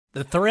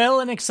The thrill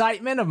and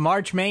excitement of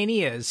March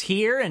Mania is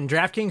here, and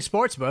DraftKings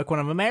Sportsbook, one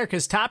of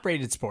America's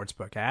top-rated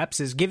sportsbook apps,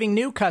 is giving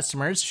new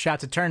customers a shot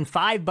to turn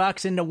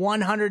 $5 into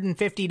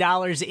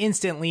 $150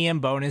 instantly in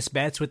bonus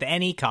bets with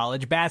any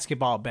college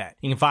basketball bet.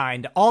 You can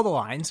find all the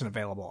lines and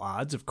available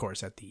odds, of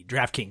course, at the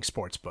DraftKings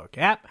Sportsbook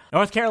app.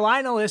 North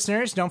Carolina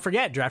listeners, don't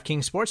forget,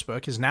 DraftKings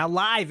Sportsbook is now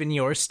live in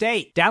your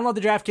state. Download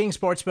the DraftKings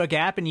Sportsbook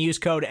app and use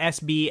code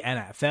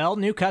SBNFL.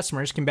 New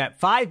customers can bet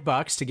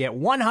 $5 to get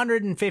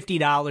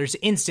 $150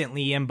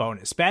 instantly in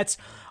bonus bets,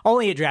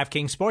 only at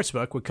DraftKings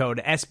Sportsbook with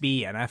code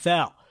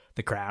SBNFL.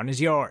 The crown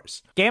is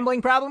yours.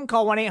 Gambling problem?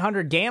 Call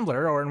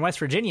 1-800-GAMBLER, or in West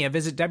Virginia,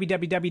 visit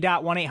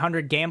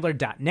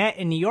www.1800gambler.net.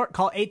 In New York,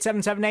 call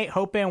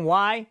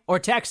 877-8-HOPE-NY or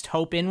text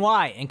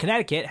HOPE-NY. In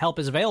Connecticut, help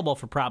is available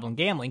for problem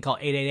gambling. Call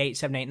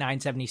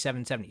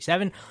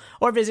 888-789-7777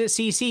 or visit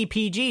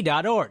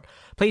ccpg.org.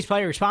 Please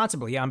play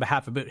responsibly on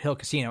behalf of Boot Hill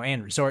Casino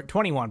and Resort.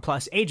 21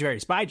 plus, age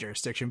varies by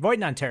jurisdiction. Void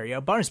in Ontario.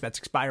 Bonus bets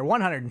expire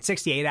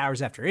 168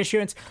 hours after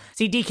issuance.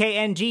 See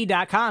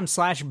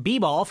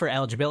dkng.com/bball for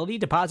eligibility,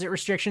 deposit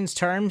restrictions,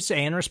 terms,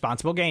 and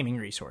responsible gaming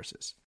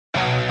resources.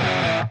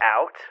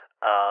 Out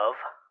of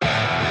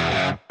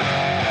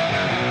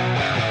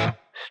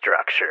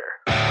structure.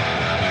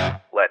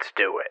 Let's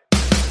do it.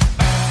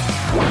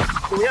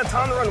 We have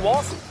time to run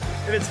waltz.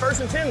 If it's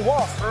 1st and 10,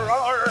 waltz.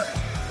 Or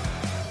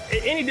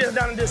any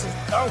down and distance.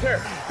 I don't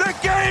care. The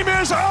game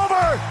is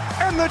over,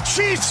 and the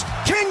Chiefs'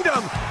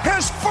 kingdom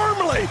has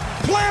firmly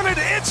planted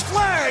its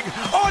flag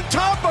on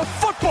top of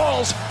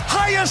football's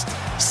highest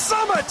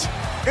summit.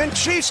 And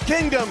Chiefs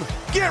Kingdom,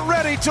 get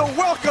ready to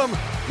welcome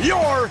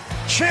your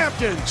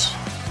champions.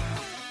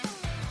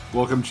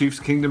 Welcome, Chiefs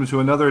Kingdom,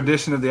 to another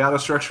edition of the Out of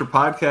Structure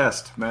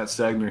podcast. Matt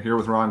Stagner here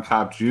with Ron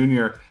Kopp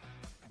Jr.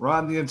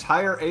 Ron, the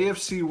entire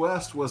AFC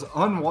West was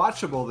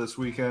unwatchable this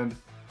weekend,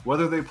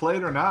 whether they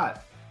played or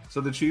not. So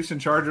the Chiefs and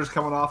Chargers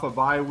coming off a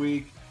bye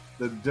week.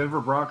 The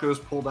Denver Broncos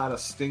pulled out a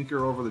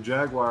stinker over the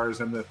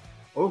Jaguars. And the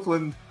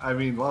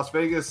Las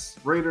Vegas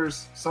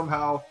Raiders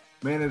somehow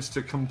managed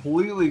to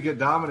completely get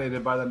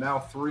dominated by the now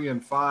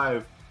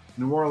 3-5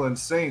 New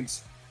Orleans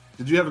Saints.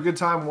 Did you have a good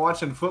time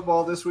watching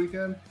football this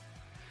weekend?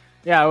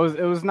 Yeah,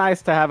 it was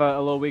nice to have a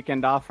little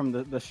weekend off from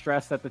the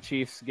stress that the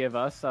Chiefs give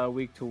us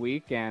week to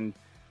week, and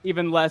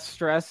even less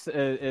stress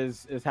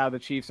is how the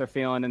Chiefs are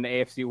feeling in the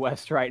AFC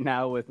West right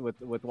now with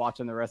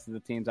watching the rest of the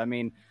teams. I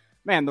mean,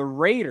 man, the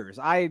Raiders,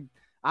 I'm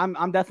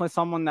definitely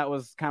someone that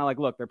was kind of like,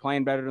 look, they're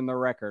playing better than their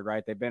record,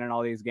 right? They've been in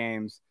all these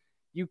games.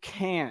 You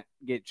can't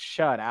get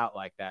shut out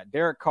like that.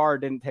 Derek Carr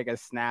didn't take a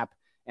snap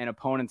in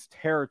opponent's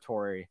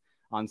territory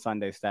on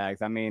Sunday,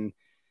 Stags. I mean,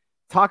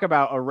 talk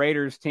about a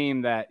Raiders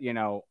team that,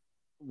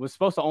 was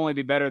supposed to only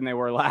be better than they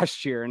were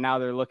last year, and now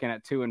they're looking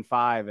at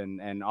 2-5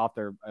 and off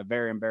a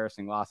very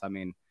embarrassing loss. I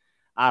mean,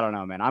 I don't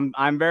know, man.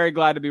 I'm very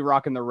glad to be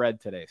rocking the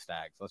red today,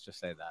 Stags. Let's just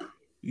say that.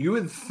 You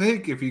would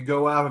think if you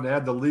go out and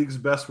add the league's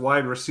best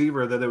wide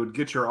receiver that it would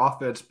get your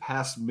offense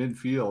past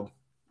midfield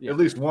at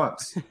least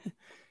once.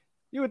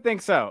 You would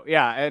think so,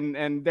 yeah.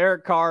 And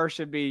Derek Carr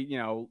should be,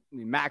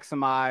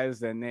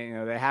 maximized, and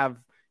they have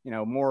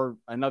more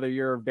another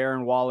year of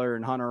Darren Waller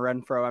and Hunter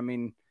Renfrow. I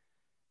mean,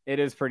 it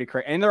is pretty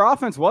crazy. And their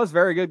offense was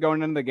very good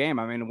going into the game.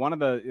 I mean, one of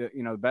the,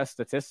 best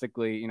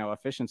statistically,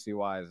 efficiency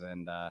wise.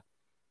 And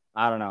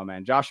I don't know,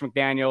 man, Josh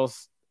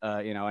McDaniels,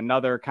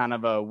 another kind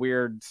of a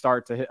weird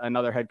start to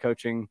another head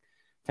coaching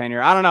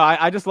tenure. I don't know.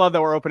 I just love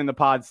that we're opening the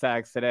pod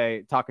Stags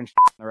today, talking shit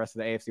on the rest of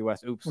the AFC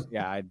West. Oops.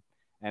 Yeah.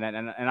 And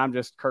I'm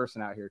just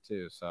cursing out here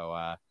too.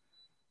 So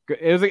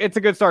it's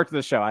a good start to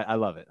the show. I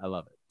love it. I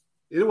love it.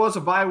 It was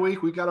a bye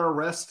week. We got our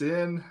rest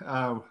in.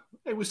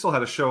 We still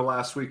had a show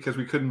last week because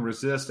we couldn't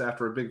resist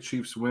after a big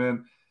Chiefs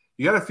win.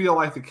 You got to feel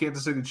like the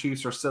Kansas City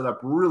Chiefs are set up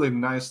really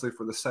nicely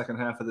for the second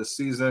half of this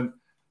season.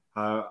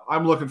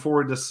 I'm looking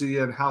forward to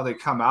seeing how they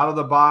come out of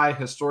the bye.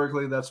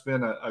 Historically, that's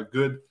been a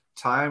good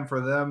time for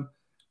them.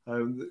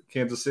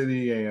 Kansas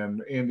City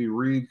and Andy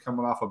Reid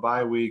coming off a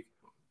bye week.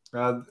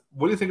 What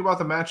do you think about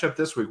the matchup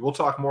this week? We'll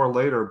talk more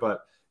later,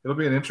 but it'll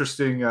be an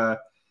interesting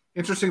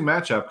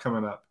matchup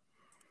coming up.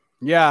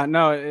 Yeah,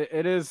 no,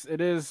 it is,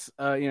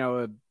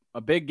 a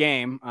big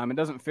game. It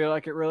doesn't feel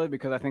like it really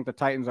because I think the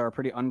Titans are a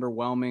pretty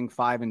underwhelming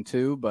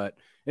 5-2, but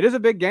it is a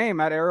big game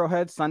at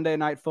Arrowhead, Sunday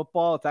Night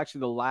Football. It's actually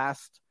the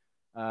last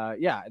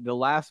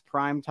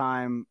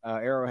primetime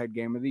Arrowhead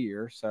game of the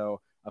year.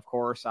 So, of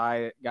course,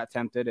 I got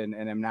tempted and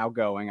am now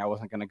going. I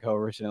wasn't going to go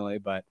originally,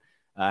 but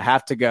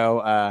have to go.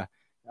 I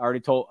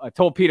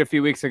told Pete a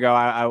few weeks ago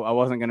I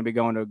wasn't going to be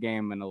going to a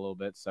game in a little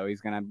bit, so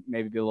he's going to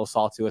maybe be a little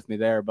salty with me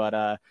there.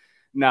 But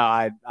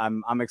no,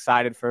 I'm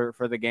excited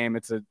for the game.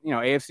 It's it's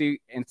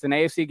an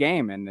AFC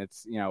game, and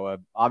it's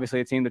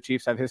obviously a team the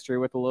Chiefs have history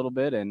with a little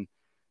bit, and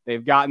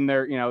they've gotten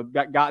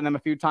gotten them a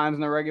few times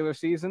in the regular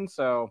season.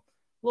 So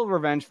a little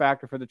revenge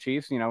factor for the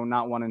Chiefs,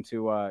 not wanting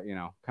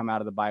to come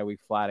out of the bye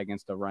week flat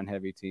against a run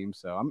heavy team.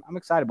 So I'm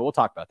excited, but we'll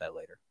talk about that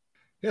later.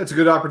 Yeah, it's a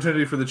good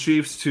opportunity for the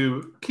Chiefs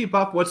to keep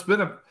up what's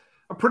been a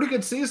pretty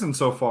good season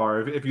so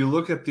far. If you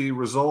look at the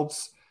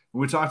results,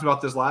 we talked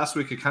about this last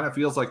week, it kind of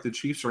feels like the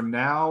Chiefs are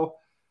now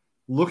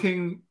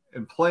looking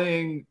and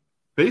playing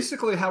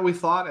basically how we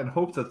thought and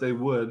hoped that they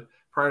would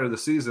prior to the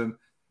season.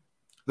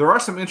 There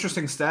are some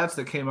interesting stats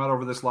that came out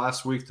over this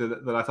last week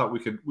that I thought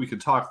we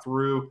could talk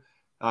through.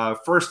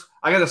 First,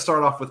 I got to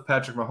start off with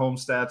Patrick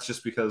Mahomes stats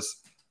just because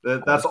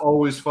that's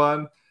always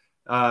fun.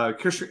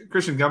 Christian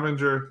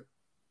Gumminger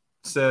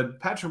said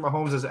Patrick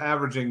Mahomes is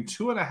averaging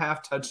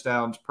 2.5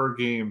 touchdowns per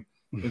game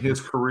in his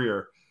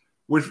career,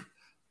 which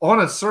on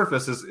its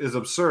surface is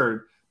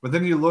absurd. But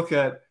then you look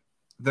at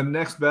the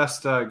next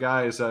best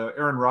guys,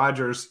 Aaron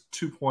Rodgers,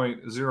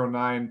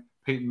 2.09,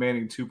 Peyton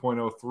Manning,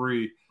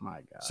 2.03. My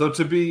God. So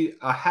to be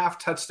a half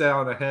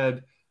touchdown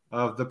ahead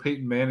of the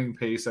Peyton Manning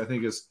pace, I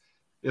think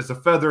is a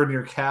feather in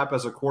your cap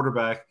as a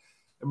quarterback.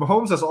 And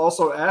Mahomes is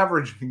also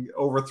averaging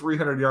over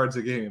 300 yards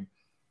a game.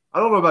 I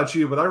don't know about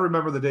you, but I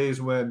remember the days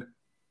when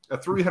a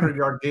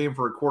 300-yard game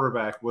for a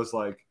quarterback was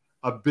like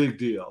a big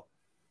deal.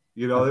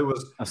 You know, it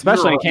was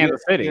especially in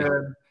Kansas City.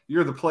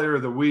 You're the player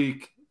of the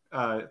week.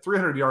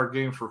 300-yard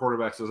game for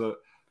quarterbacks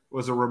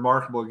was a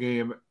remarkable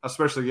game,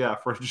 especially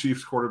for a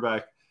Chiefs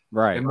quarterback.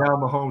 Right. And now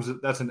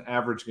Mahomes, that's an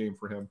average game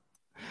for him.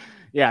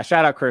 Yeah,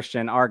 shout out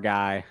Christian, our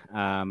guy.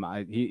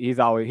 He's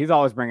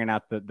always bringing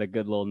out the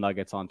good little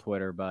nuggets on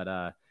Twitter.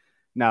 But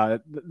no,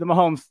 the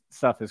Mahomes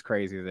stuff is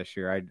crazy this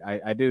year.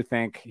 I do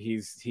think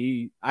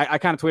I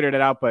kind of tweeted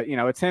it out, but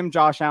it's him,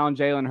 Josh Allen,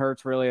 Jalen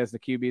Hurts really as the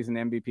QBs in the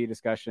MVP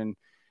discussion.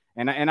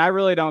 And I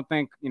really don't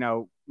think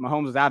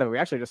Mahomes is out of it. We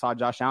actually just saw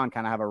Josh Allen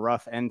kind of have a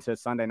rough end to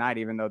Sunday night,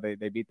 even though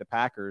they beat the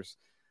Packers.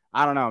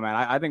 I don't know, man.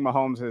 I think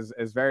Mahomes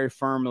is very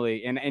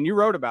firmly, and you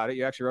wrote about it.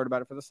 You actually wrote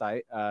about it for the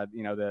site. Our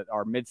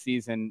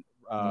midseason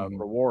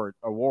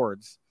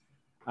awards.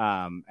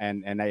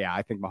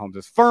 I think Mahomes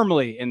is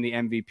firmly in the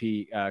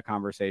MVP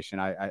conversation.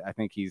 I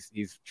think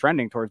he's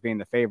trending towards being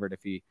the favorite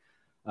if he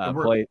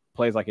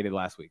plays like he did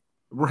last week.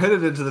 We're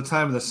headed into the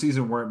time of the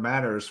season where it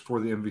matters for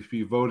the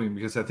MVP voting,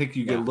 because I think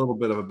you get a little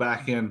bit of a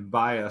back end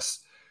bias.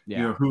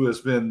 Who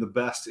has been the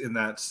best in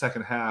that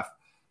second half.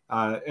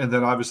 And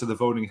then obviously the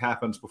voting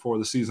happens before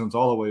the season's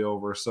all the way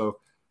over. So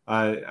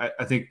I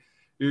think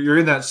you're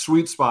in that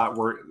sweet spot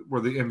where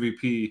the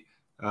MVP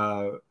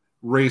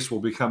race will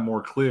become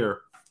more clear.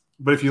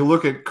 But if you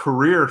look at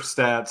career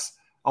stats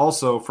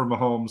also for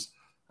Mahomes,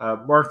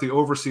 Mark the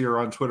Overseer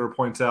on Twitter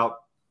points out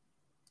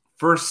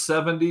first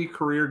 70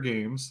 career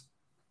games,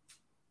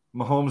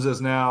 Mahomes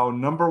is now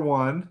number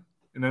one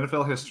in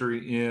NFL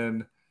history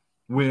in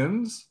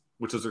wins,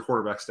 which is a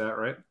quarterback stat,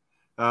 right?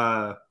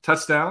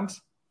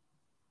 Touchdowns,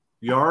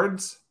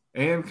 yards,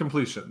 and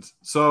completions.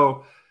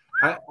 So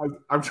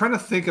I'm trying to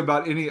think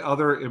about any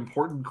other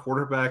important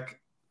quarterback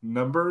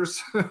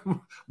numbers,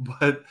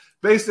 but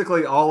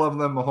basically all of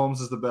them,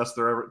 Mahomes is the best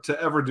to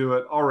ever do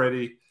it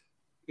already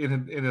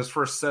in his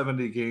first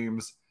 70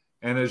 games.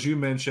 And as you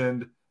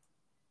mentioned,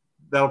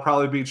 that'll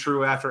probably be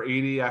true after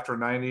 80, after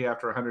 90,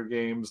 after 100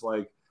 games.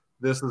 Like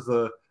this is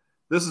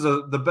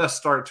the best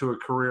start to a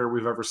career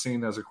we've ever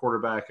seen as a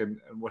quarterback, and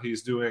what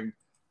he's doing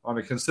on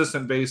a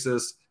consistent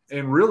basis,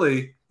 and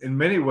really in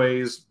many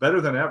ways better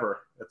than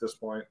ever at this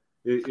point.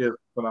 It is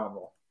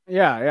phenomenal.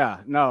 Yeah.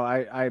 No,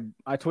 I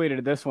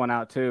tweeted this one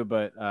out too,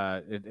 but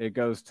it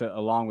goes to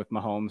along with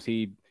Mahomes.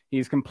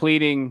 He's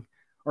completing,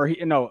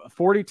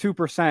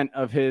 42%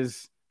 of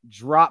his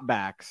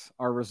dropbacks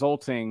are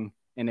resulting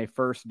in a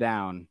first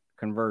down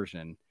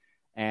conversion,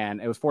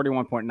 and it was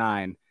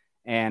 41.9,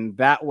 and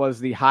that was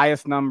the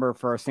highest number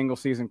for a single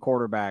season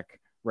quarterback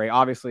rate.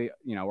 Obviously,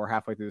 we're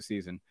halfway through the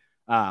season.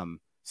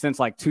 Since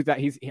like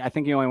 2000, I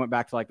think he only went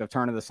back to like the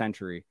turn of the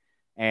century,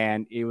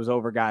 and it was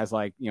over guys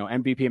like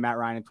MVP Matt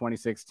Ryan in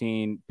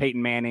 2016,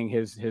 Peyton Manning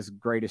his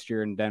greatest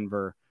year in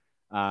Denver.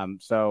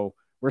 So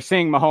we're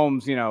seeing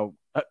Mahomes,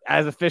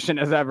 as efficient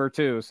as ever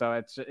too. So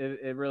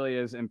it really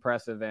is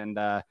impressive. And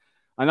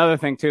another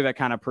thing too that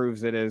kind of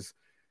proves it is,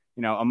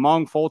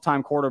 among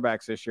full-time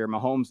quarterbacks this year,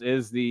 Mahomes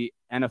is the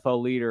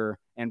NFL leader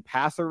in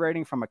passer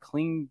rating from a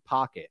clean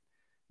pocket.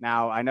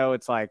 Now I know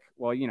it's like,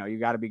 well, you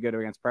got to be good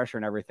against pressure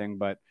and everything,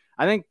 but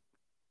I think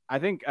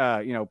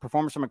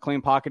performance from a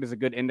clean pocket is a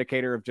good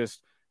indicator of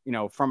just,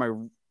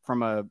 from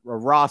a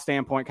raw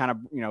standpoint, kind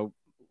of,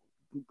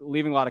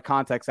 leaving a lot of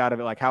context out of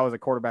it, like how is a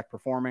quarterback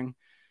performing?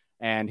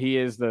 And he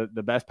is the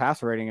best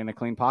passer rating in a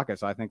clean pocket.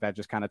 So I think that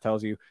just kind of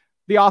tells you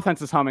the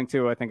offense is humming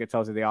too. I think it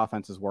tells you the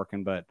offense is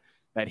working, but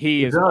that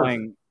he is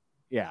playing.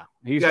 Yeah.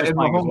 He's just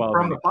playing as well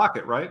from the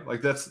pocket, right?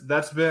 Like that's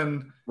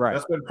been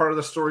part of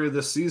the story of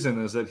this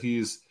season, is that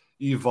he's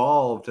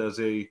evolved as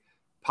a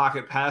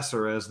pocket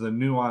passer, as the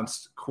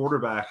nuanced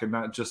quarterback, and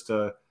not just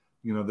this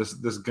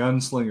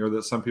gunslinger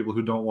that some people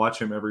who don't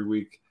watch him every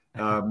week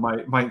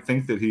might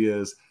think that he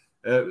is.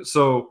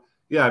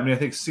 I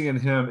think seeing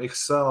him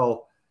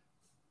excel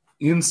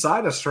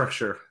inside a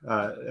structure,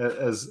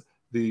 as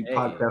the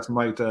podcast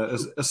might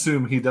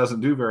assume he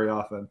doesn't do very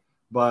often,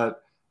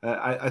 but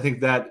I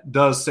think that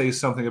does say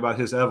something about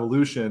his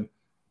evolution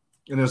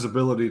and his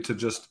ability to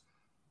just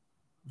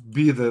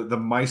be the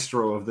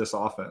maestro of this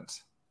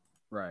offense.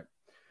 Right.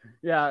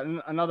 Yeah.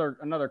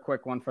 Another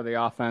quick one for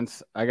the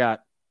offense. I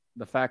got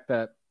the fact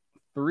that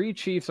 3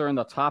 Chiefs are in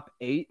the top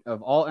 8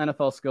 of all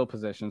NFL skill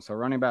positions. So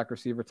running back,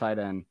 receiver, tight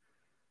end.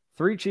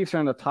 3 Chiefs are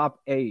in the top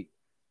 8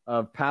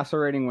 of passer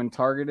rating when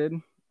targeted,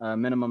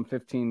 minimum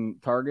 15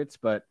 targets.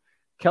 But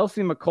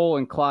Kelsey, McColl,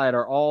 and Clyde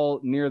are all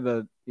near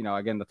the,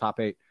 again, the top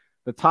 8.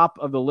 The top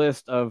of the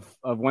list of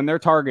when they're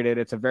targeted,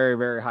 it's a very,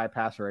 very high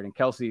passer rating.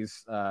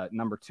 Kelsey's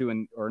number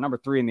 2 or number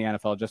 3 in the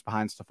NFL, just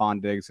behind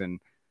Stephon Diggs and,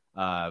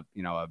 a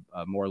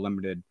more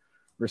limited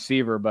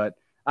receiver. But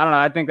I don't know.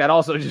 I think that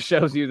also just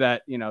shows you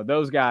that,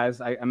 those guys,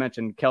 I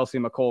mentioned Kelsey,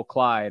 McColl,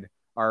 Clyde,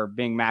 are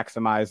being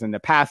maximized in the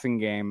passing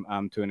game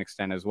to an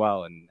extent as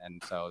well.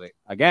 And so,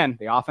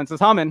 the offense is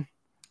humming.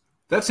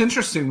 That's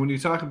interesting when you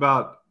talk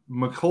about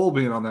McColl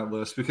being on that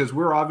list, because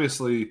we're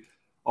obviously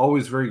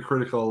always very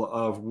critical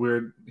of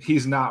where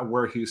he's not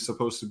where he's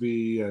supposed to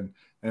be. And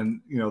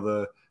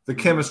the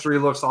chemistry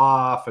looks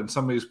off and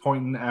somebody's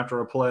pointing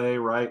after a play,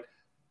 right?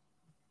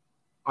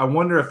 I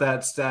wonder if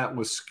that stat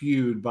was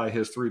skewed by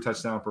his 3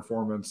 touchdown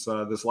performance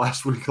this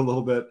last week a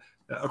little bit.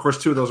 Of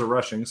course, 2 of those are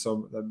rushing,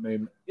 so that may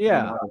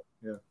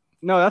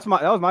No, that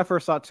was my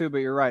first thought too. But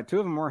you're right, 2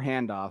 of them were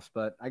handoffs.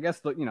 But I guess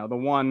the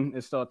one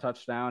is still a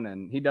touchdown,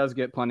 and he does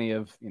get plenty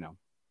of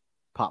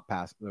pop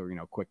pass or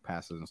quick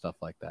passes and stuff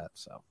like that.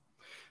 So,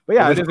 but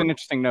yeah, it is an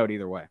interesting note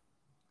either way.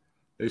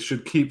 They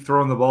should keep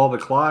throwing the ball to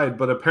Clyde,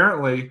 but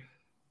apparently,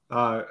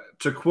 to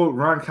quote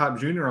Ron Kopp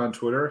Jr. on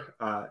Twitter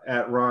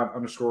at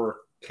Ron_KOPP.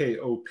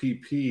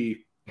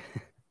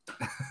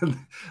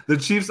 The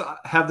Chiefs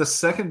have the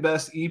second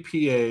best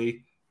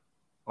EPA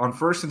on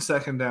first and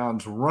second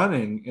downs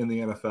running in the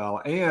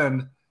NFL,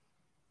 and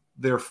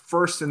they're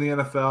first in the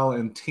NFL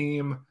in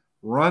team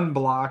run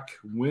block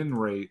win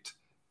rate.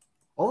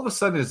 All of a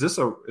sudden, is this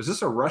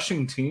a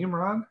rushing team,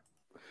 Ron?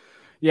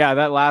 Yeah,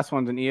 that last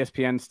one's an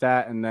ESPN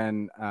stat, and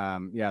then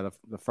the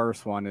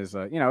first one is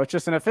it's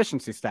just an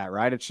efficiency stat,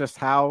 right? It's just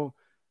how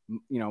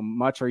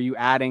much are you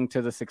adding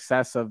to the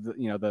success of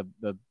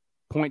the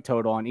point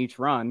total on each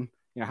run.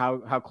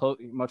 How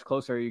much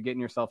closer are you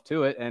getting yourself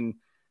to it? And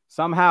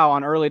somehow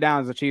on early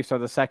downs, the Chiefs are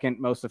the second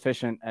most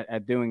efficient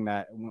at doing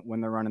that when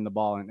they're running the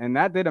ball. And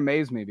that did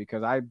amaze me,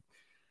 because I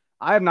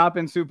have not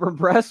been super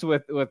impressed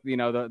with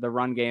the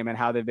run game and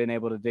how they've been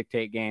able to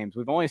dictate games.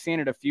 We've only seen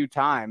it a few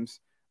times,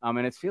 and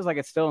it feels like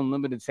it's still in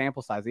limited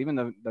sample size. Even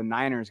the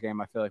Niners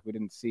game, I feel like we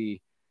didn't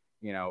see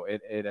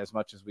it as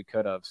much as we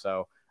could have.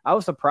 So I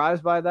was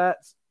surprised by that,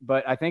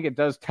 but I think it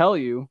does tell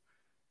you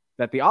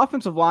that the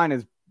offensive line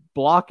is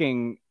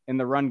blocking in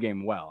the run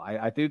game well.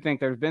 I do think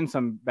there's been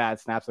some bad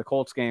snaps. The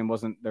Colts game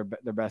wasn't their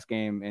best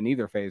game in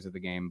either phase of the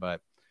game, but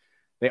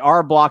they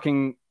are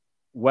blocking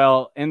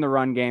well in the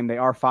run game. They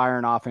are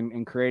firing off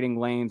and creating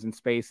lanes and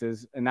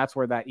spaces, and that's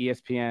where that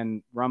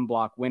ESPN run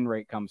block win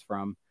rate comes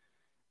from.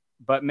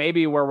 But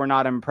maybe where we're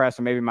not impressed,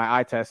 or maybe my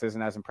eye test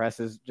isn't as impressed,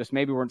 is just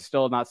maybe we're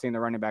still not seeing the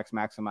running backs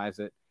maximize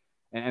it.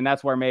 And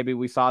that's where maybe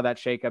we saw that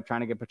shakeup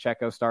trying to get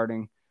Pacheco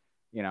starting,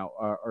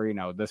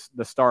 the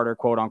starter,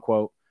 quote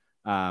unquote.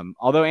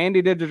 Although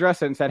Andy did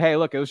address it and said, hey,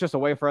 look, it was just a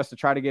way for us to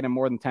try to get him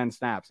more than 10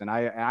 snaps. And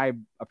I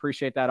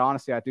appreciate that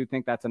honesty. I do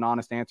think that's an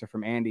honest answer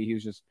from Andy. He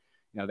was just,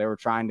 they were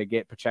trying to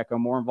get Pacheco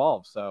more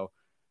involved. So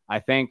I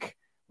think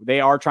they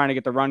are trying to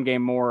get the run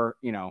game more,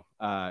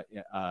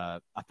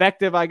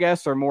 effective, I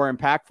guess, or more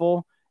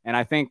impactful. And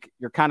I think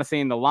you're kind of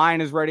seeing the line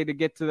is ready to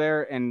get to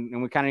there,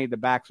 and we kind of need the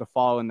backs to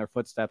follow in their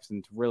footsteps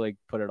and to really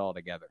put it all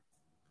together.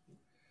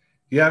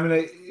 Yeah, I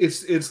mean,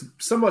 it's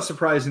somewhat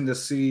surprising to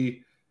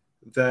see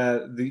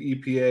that the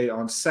EPA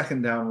on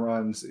second down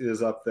runs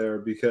is up there,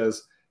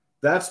 because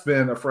that's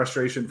been a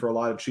frustration for a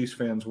lot of Chiefs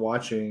fans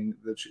watching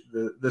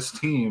this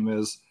team.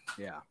 Is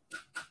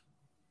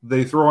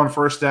they throw on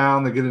first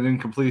down, they get an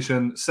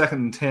incompletion. 2nd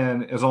and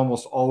 10 is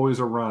almost always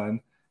a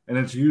run, and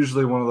it's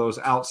usually one of those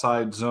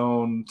outside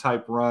zone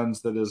type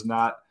runs that is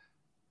not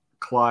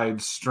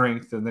Clyde's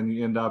strength, and then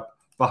you end up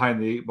behind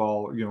the 8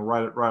 ball,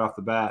 right off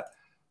the bat.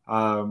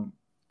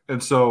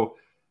 And so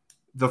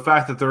the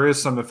fact that there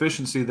is some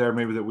efficiency there,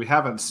 maybe that we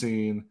haven't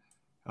seen,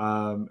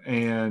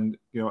 and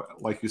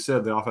like you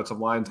said, the offensive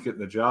line's getting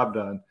the job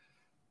done.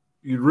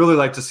 You'd really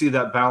like to see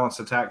that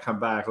balanced attack come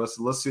back.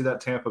 Let's see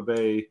that Tampa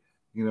Bay,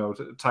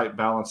 type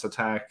balanced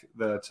attack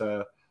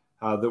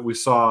that we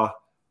saw,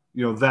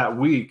 that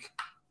week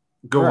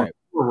going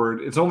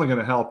forward. It's only going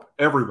to help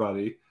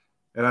everybody,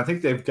 and I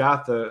think they've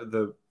got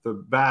the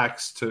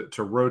backs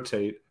to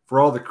rotate. For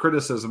all the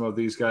criticism of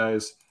these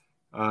guys,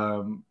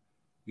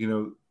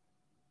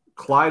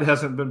 Clyde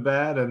hasn't been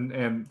bad,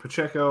 and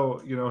Pacheco,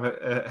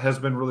 has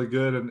been really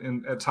good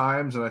and at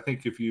times. And I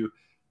think if you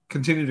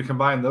continue to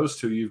combine those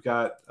two, you've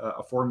got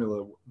a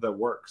formula that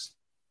works.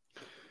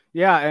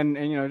 Yeah, and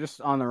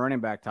just on the running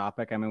back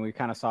topic, I mean, we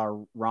kind of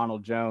saw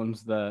Ronald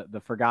Jones,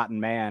 the forgotten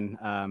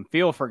man,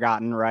 feel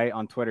forgotten, right?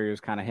 On Twitter, he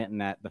was kind of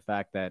hinting at the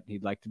fact that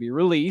he'd like to be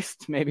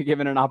released, maybe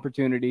given an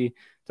opportunity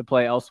to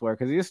play elsewhere,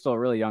 because he's still a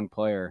really young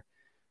player.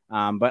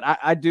 But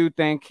I do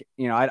think,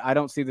 I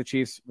don't see the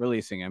Chiefs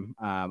releasing him.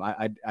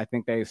 I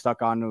think they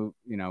stuck on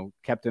to,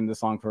 kept him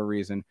this long for a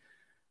reason.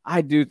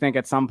 I do think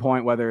at some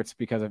point, whether it's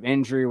because of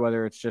injury,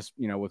 whether it's just,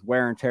 with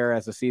wear and tear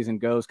as the season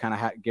goes, kind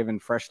of giving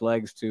fresh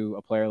legs to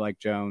a player like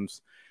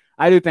Jones,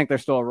 I do think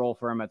there's still a role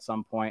for him at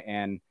some point.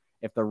 And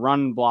if the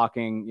run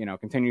blocking,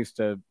 continues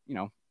to,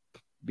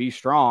 be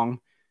strong,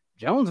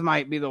 Jones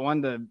might be the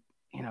one to,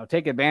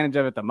 take advantage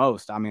of it the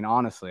most. I mean,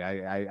 honestly,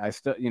 I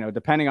still,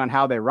 depending on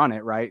how they run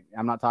it, right?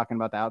 I'm not talking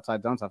about the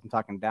outside zone stuff. I'm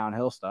talking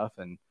downhill stuff.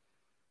 And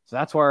so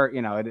that's where,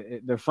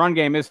 the front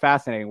game is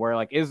fascinating, where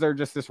like, is there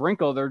just this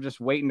wrinkle they're just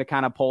waiting to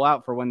kind of pull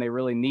out for when they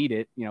really need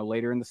it,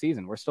 later in the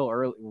season? We're still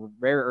early, we're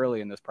very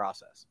early in this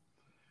process.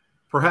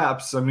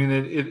 Perhaps. I mean,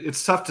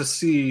 it's tough to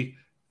see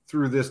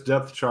through this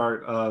depth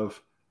chart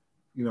of,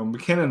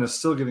 McKinnon is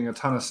still getting a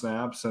ton of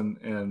snaps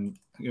and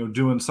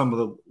doing some of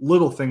the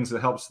little things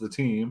that helps the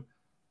team.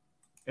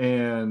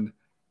 And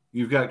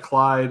you've got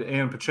Clyde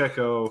and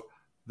Pacheco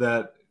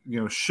that,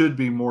 should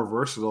be more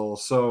versatile.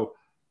 So,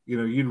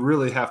 you'd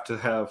really have to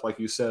have, like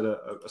you said,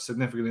 a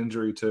significant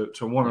injury to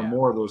one or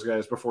more of those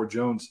guys before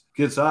Jones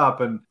gets up.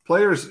 And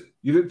players,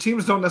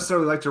 teams don't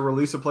necessarily like to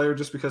release a player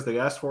just because they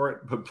asked for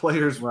it, but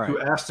players who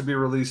ask to be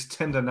released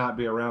tend to not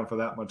be around for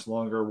that much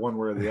longer, one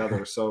way or the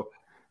other. So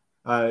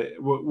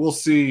we'll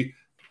see.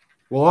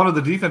 Well, on to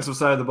the defensive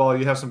side of the ball,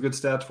 you have some good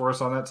stats for us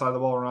on that side of the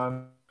ball,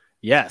 Ron.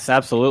 Yes,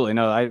 absolutely.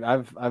 No,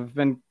 I've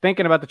been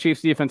thinking about the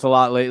Chiefs defense a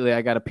lot lately.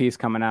 I got a piece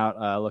coming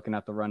out looking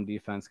at the run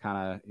defense,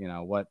 kind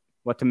of,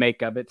 what to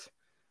make of it.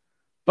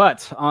 But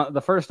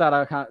the first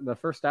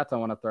stats I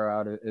want to throw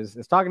out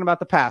is talking about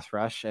the pass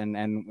rush,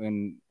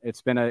 and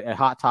it's been a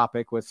hot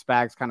topic with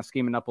Spags kind of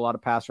scheming up a lot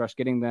of pass rush,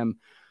 getting them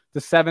to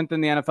 7th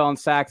in the NFL in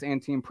sacks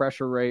and team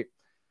pressure rate.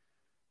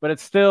 But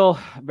it's still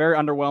very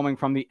underwhelming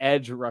from the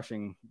edge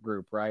rushing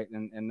group, right?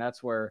 And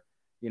that's where,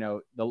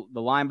 the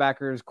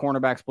linebackers,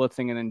 cornerbacks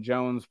blitzing, and then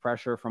Jones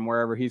pressure from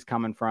wherever he's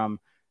coming from.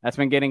 That's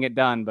been getting it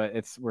done, but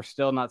we're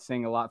still not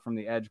seeing a lot from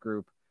the edge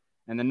group.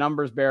 And the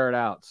numbers bear it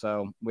out.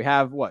 So we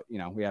have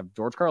we have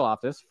George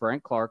Karlaftis,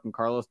 Frank Clark, and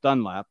Carlos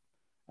Dunlap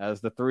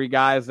as the three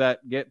guys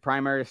that get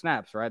primary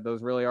snaps, right?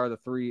 Those really are the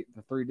three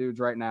dudes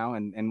right now.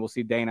 And we'll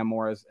see Dana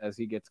more as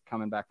he gets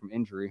coming back from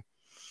injury.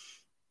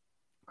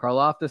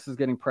 Karlaftis is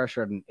getting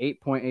pressure at an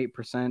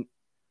 8.8%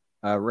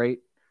 rate.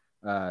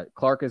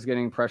 Clark is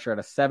getting pressure at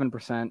a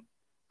 7%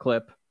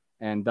 clip,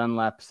 and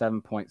Dunlap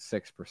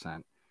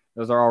 7.6%.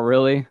 Those are all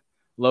really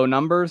low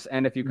numbers,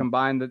 and if you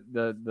combine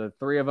the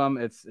three of them,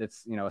 it's a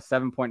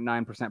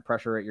 7.9%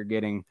 pressure rate you're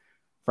getting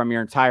from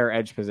your entire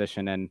edge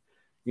position, and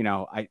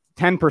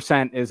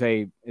 10%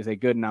 is a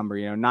good number.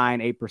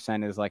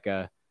 9-8% is like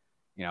a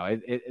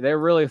they're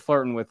really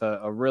flirting with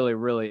a really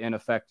really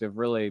ineffective,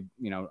 really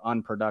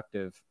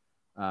unproductive,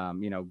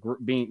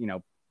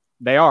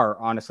 they are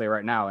honestly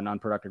right now an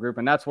unproductive group,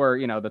 and that's where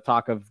the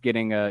talk of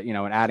getting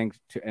and adding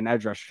to an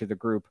edge rush to the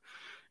group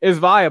is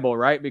viable,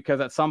 right?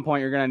 Because at some point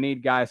you're going to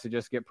need guys to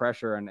just get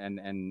pressure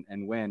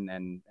and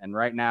win. And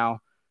right now,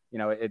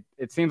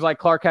 it seems like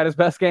Clark had his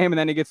best game and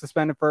then he gets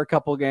suspended for a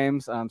couple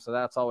games. So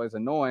that's always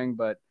annoying,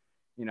 but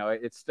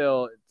it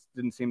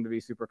didn't seem to be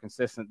super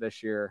consistent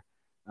this year.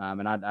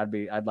 And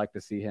I'd like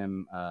to see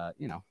him,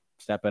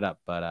 step it up,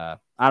 but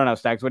I don't know,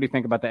 Stags, what do you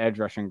think about the edge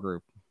rushing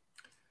group?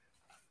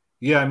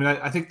 Yeah. I mean,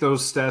 I think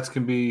those stats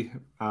can be,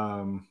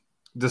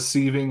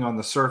 deceiving on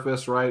the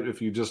surface, right?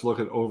 If you just look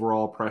at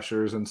overall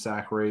pressures and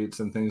sack rates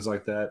and things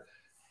like that,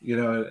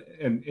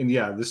 and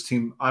yeah, this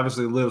team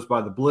obviously lives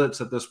by the blitz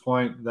at this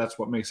point. That's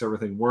what makes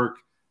everything work.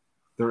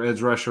 Their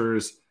edge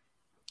rushers,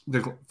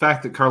 the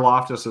fact that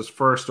Karlaftis is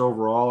first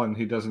overall and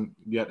he doesn't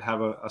yet have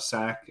a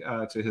sack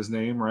to his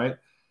name, right?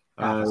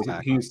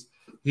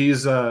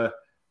 He's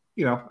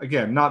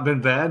again, not been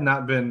bad,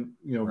 not been,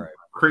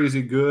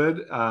 crazy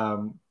good.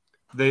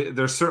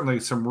 There's certainly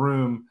some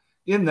room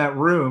in that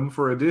room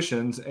for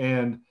additions,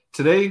 and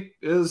today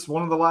is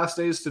one of the last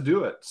days to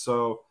do it.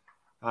 So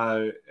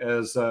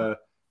as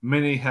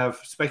many have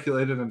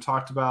speculated and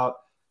talked about,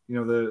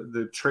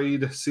 the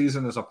trade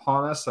season is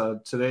upon us.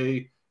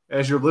 Today,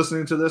 as you're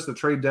listening to this, the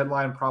trade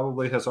deadline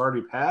probably has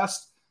already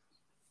passed.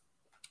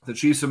 The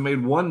Chiefs have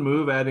made one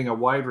move, adding a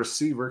wide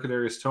receiver,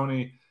 Kadarius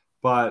Toney,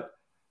 but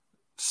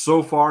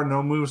so far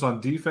no moves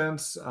on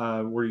defense,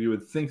 where you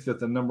would think that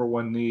the number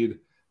one need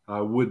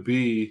would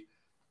be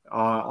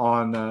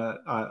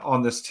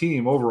on this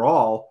team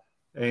overall.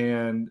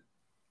 And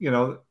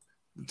the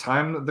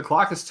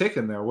clock is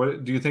ticking there.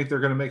 What do you think they're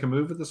going to make a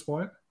move at this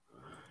point?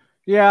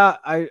 Yeah,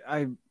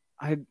 I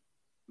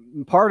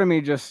part of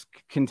me just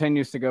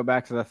continues to go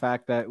back to the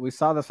fact that we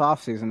saw this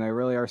offseason they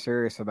really are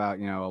serious about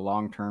a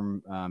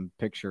long-term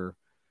picture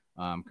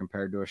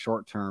compared to a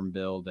short-term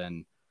build,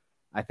 and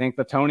I think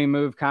the Toney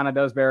move kind of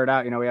does bear it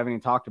out. We haven't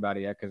even talked about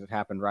it yet because it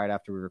happened right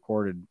after we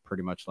recorded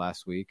pretty much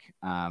last week,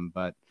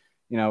 but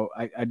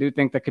I do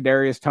think the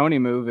Kadarius Toney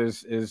move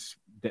is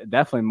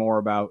definitely more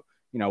about,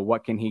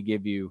 what can he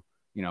give you,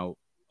 in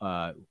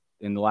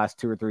the last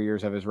 2 or 3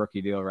 years of his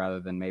rookie deal rather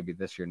than maybe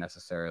this year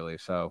necessarily.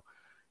 So,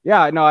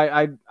 yeah, no,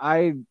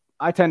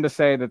 I tend to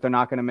say that they're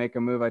not going to make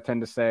a move. I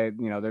tend to say,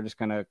 they're just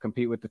going to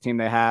compete with the team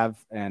they have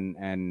and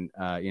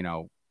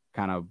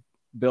kind of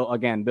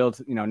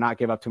build, not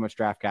give up too much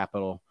draft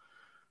capital.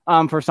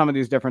 For some of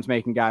these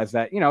difference-making guys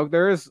that,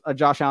 there is a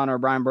Josh Allen or a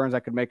Brian Burns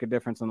that could make a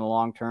difference in the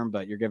long term,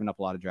 but you're giving up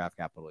a lot of draft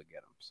capital to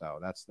get them. So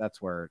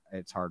that's where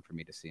it's hard for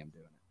me to see him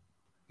doing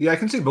it. Yeah, I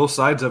can see both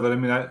sides of it. I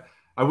mean, I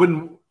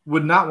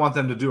would not want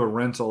them to do a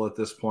rental at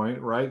this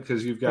point, right?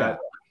 Because you've got,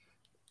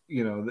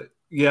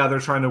 they're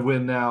trying to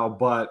win now,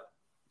 but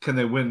can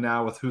they win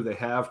now with who they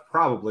have?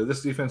 Probably.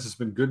 This defense has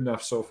been good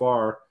enough so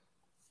far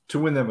to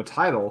win them a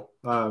title,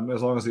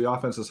 as long as the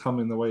offense is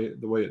humming the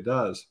way it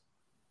does.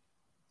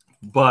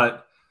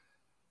 But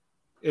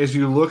as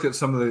you look at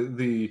some of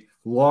the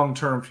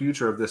long-term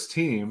future of this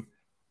team,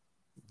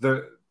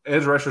 the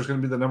edge rusher is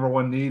going to be the number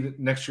one need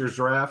next year's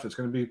draft. It's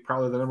going to be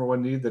probably the number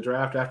one need the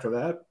draft after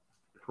that,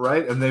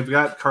 right? And they've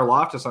got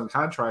Karlaftis on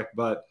contract,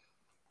 but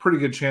pretty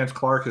good chance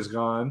Clark is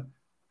gone.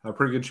 A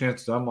pretty good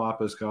chance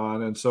Dunlop is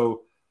gone. And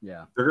so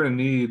they're going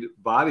to need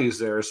bodies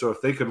there. So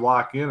if they could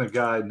lock in a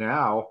guy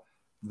now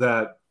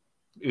that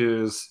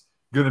is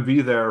going to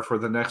be there for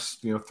the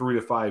next 3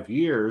 to 5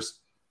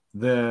 years,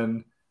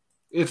 then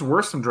it's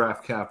worth some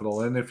draft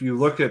capital. And if you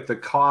look at the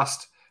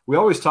cost, we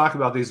always talk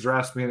about these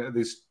draft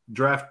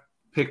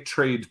pick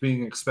trades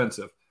being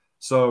expensive.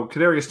 So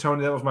Kadarius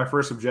Toney, that was my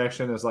first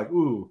objection, is like,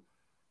 2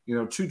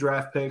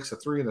 draft picks, a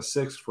 3 and a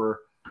 6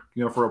 for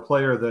a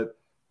player that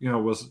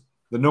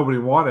that nobody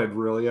wanted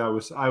really. I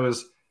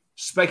was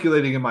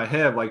speculating in my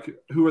head, like,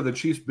 who are the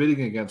Chiefs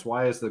bidding against?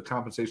 Why is the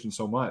compensation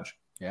so much?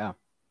 Yeah.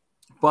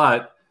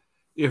 But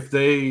if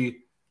they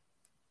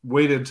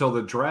waited until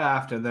the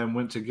draft and then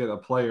went to get a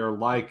player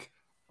like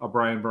a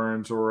Brian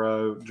Burns or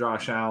a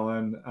Josh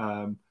Allen,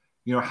 how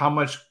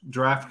much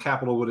draft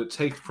capital would it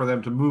take for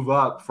them to move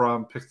up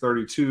from pick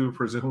 32,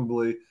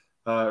 presumably,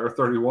 or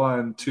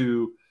 31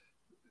 to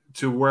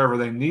wherever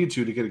they need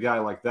to get a guy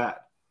like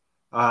that?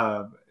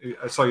 I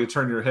saw you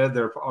turn your head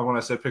there when I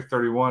said pick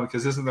 31,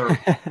 because isn't there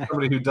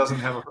somebody who doesn't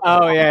have a –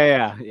 Oh,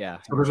 yeah.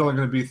 So there's only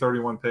going to be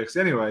 31 picks.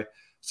 Anyway,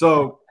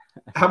 so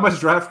how much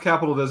draft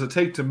capital does it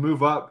take to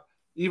move up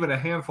even a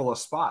handful of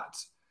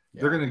spots?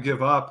 Yeah. They're going to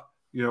give up,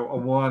 a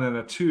 1 and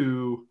a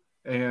 2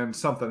 and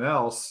something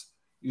else,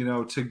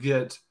 to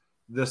get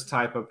this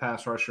type of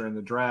pass rusher in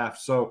the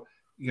draft. So,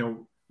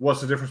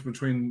 what's the difference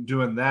between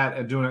doing that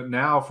and doing it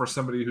now for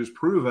somebody who's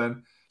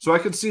proven? So I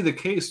could see the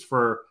case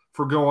for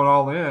going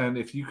all in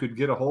if you could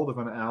get a hold of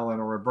an Allen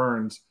or a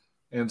Burns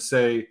and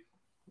say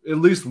at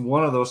least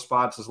one of those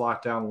spots is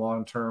locked down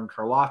long-term.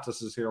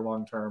 Karlaftis is here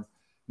long-term.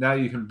 Now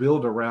you can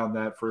build around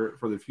that for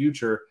the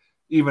future,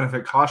 even if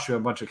it costs you a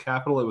bunch of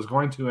capital. It was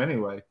going to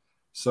anyway.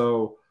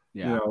 So,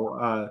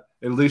 at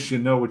least you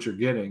know what you're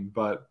getting.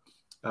 But,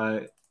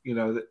 my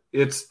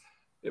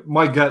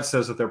gut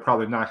says that they're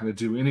probably not going to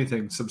do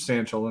anything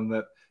substantial, and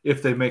that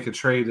if they make a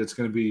trade, it's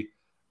going to be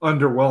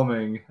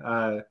underwhelming,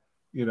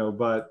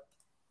 but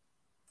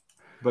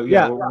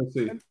we'll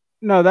see.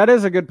 No, that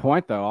is a good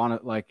point, though. On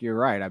it, like, you're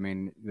right. I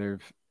mean,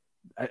 there's,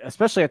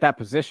 especially at that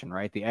position,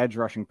 right? The edge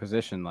rushing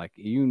position, like,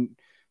 to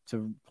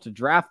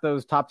draft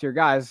those top tier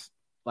guys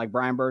like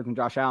Brian Burns and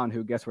Josh Allen,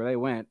 who, guess where they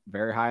went?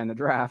 Very high in the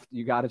draft.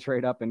 You got to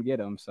trade up and get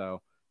them.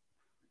 So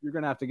you're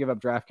going to have to give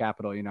up draft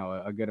capital,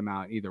 a good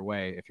amount either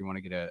way if you want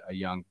to get a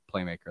young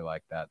playmaker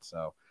like that.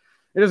 So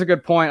it is a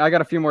good point. I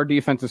got a few more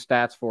defensive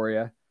stats for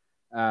you.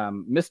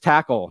 Missed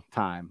tackle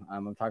time.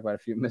 I'm going to talk about a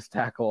few missed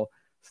tackle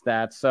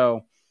stats.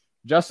 So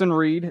Justin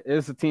Reid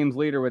is the team's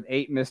leader with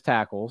 8 missed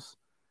tackles,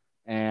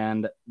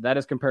 and that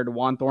is compared to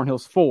Juan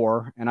Thornhill's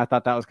 4. And I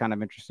thought that was kind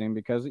of interesting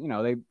because,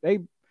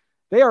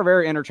 they are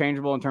very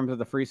interchangeable in terms of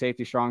the free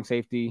safety, strong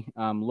safety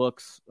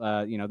looks.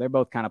 They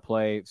both kind of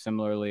play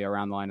similarly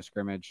around the line of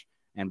scrimmage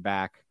and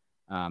back.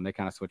 They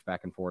kind of switch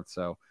back and forth.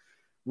 So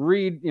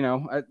Reid,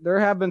 there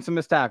have been some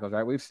missed tackles,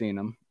 right? We've seen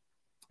them.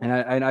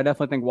 And I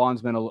definitely think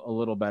Juan's been a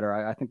little better.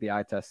 I think the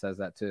eye test says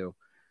that too.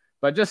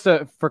 But just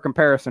for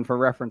comparison, for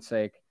reference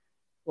sake,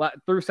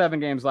 through 7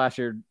 games last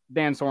year,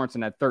 Dan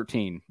Sorensen had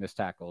 13 missed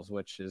tackles,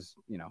 which is,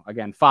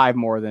 again, 5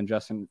 more than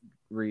Justin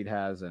Reid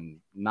has and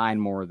 9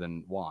 more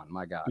than Juan.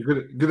 My God.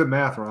 You're good at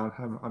math, Ron.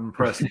 I'm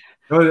impressed.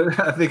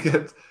 I think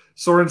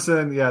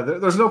Sorensen,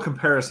 there's no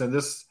comparison.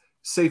 This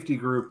safety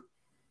group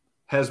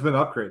has been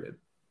upgraded.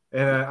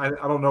 And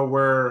I don't know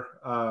where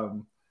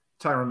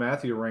Tyrann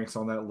Mathieu ranks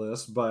on that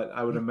list, but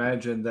I would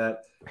imagine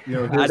that,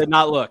 I did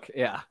not look.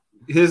 Yeah.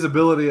 His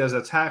ability as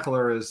a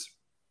tackler is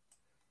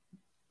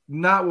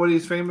not what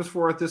he's famous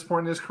for at this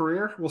point in his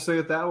career. We'll say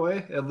it that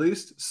way, at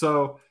least.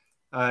 So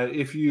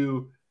if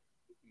you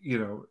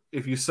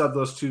sub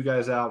those 2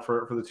 guys out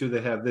for the 2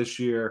 they have this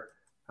year,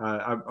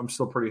 I'm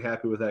still pretty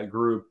happy with that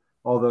group.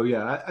 Although,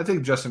 I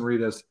think Justin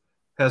Reid has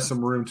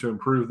some room to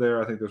improve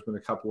there. I think there's been a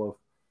couple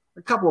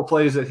of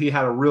plays that he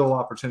had a real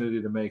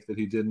opportunity to make that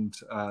he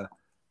didn't.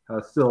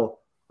 Still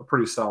a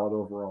pretty solid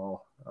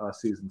overall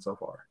season so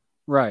far.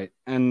 Right.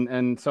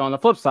 And so on the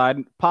flip side,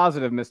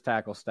 positive missed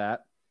tackle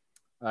stat.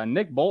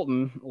 Nick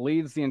Bolton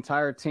leads the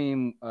entire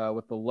team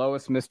with the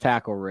lowest missed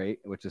tackle rate,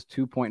 which is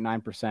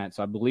 2.9%.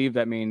 So I believe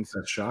that means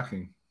that's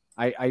shocking.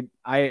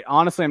 I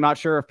honestly am not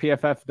sure if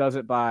PFF does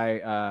it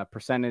by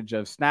percentage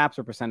of snaps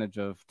or percentage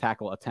of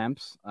tackle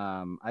attempts.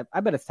 I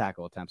bet it's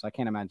tackle attempts. I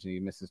can't imagine he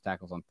misses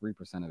tackles on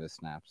 3% of his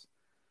snaps.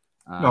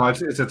 No,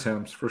 it's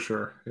attempts for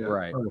sure. Yeah.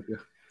 Right.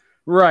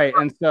 Right.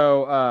 And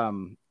so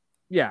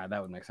Yeah,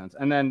 that would make sense.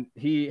 And then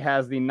he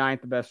has the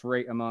 9th best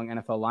rate among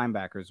NFL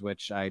linebackers,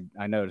 which I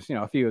noticed,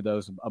 a few of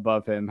those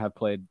above him have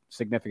played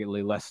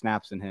significantly less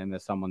snaps than him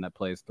as someone that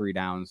plays 3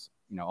 downs,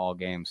 all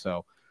game.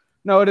 So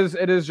no, it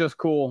is just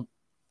cool,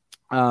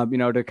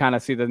 to kind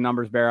of see the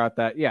numbers bear out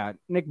that, yeah,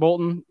 Nick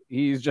Bolton,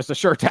 he's just a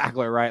sure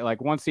tackler, right?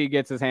 Like once he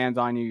gets his hands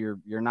on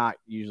you, you're not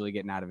usually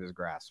getting out of his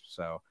grasp.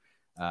 So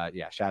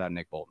shout out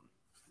Nick Bolton.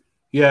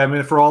 Yeah. I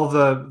mean, for all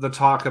the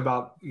talk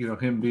about,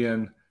 him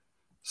being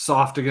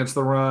soft against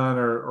the run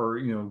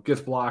or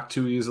gets blocked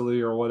too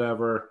easily or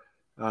whatever,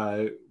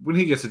 when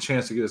he gets a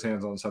chance to get his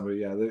hands on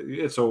somebody,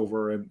 it's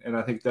over. And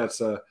I think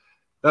that's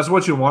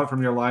what you want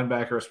from your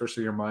linebacker,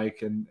 especially your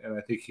Mike. And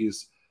I think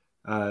he's,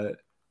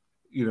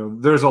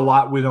 there's a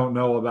lot we don't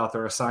know about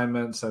their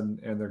assignments and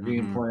their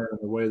game plan and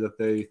the way that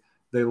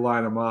they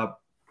line them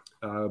up.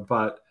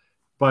 But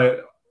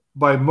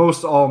by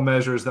most all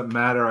measures that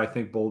matter, I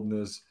think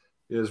Bolton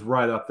is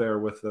right up there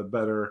with the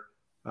better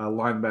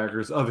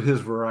linebackers of his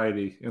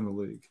variety in the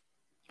league.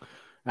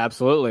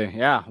 Absolutely.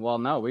 Yeah. Well,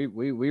 no,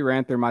 we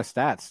ran through my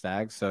stats,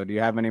 Stag. So do you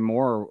have any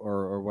more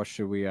or what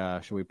should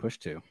we push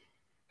to?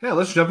 Yeah,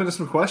 let's jump into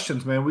some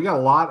questions, man. We got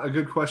a lot of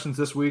good questions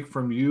this week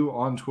from you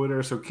on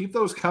Twitter, so keep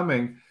those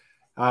coming.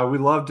 We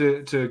love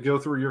to go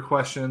through your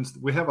questions.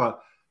 We have a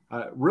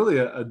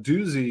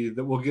doozy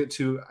that we'll get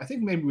to. I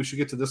think maybe we should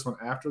get to this one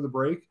after the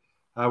break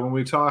when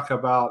we talk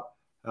about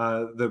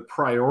the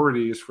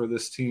priorities for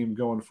this team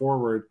going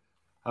forward.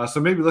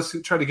 So maybe let's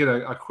try to get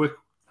a quick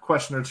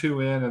question or two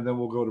in, and then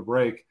we'll go to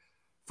break.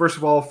 First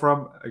of all,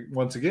 from,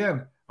 once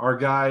again, our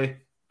guy,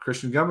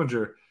 Christian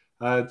Gumminger.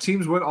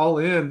 Teams went all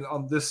in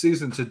on this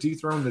season to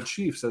dethrone the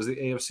Chiefs as the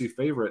AFC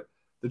favorite.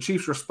 The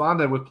Chiefs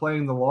responded with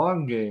playing the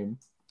long game.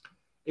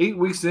 8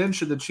 weeks in,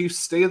 should the Chiefs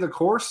stay the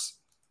course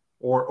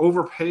or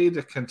overpay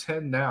to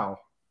contend now?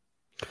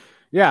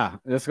 Yeah,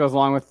 this goes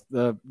along with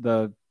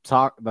the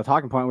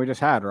talking point we just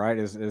had, right?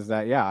 Is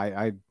that,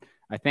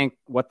 I think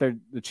what the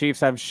Chiefs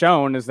have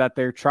shown is that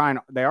they are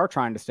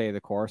trying to stay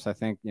the course. I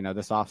think,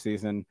 this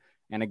offseason,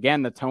 and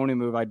again, the Toney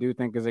move, I do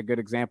think is a good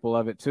example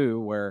of it too,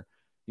 where,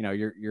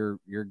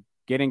 you're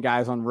getting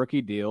guys on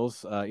rookie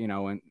deals,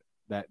 and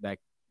that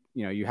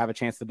you have a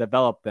chance to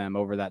develop them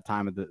over that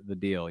time of the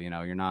deal.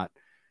 You're not,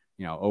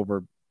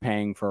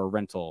 overpaying for a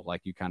rental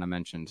like you kind of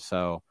mentioned.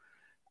 So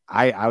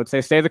I would say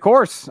stay the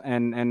course,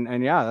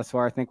 and yeah, that's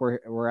where I think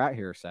we're at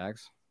here,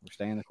 Sags. We're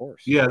staying the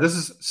course. Yeah, this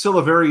is still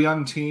a very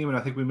young team, and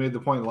I think we made the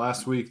point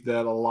last week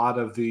that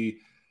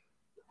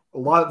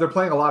they're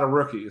playing a lot of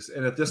rookies,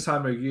 and at this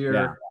time of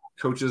year,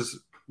 coaches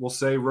will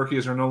say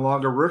rookies are no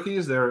longer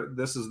rookies.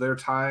 This is their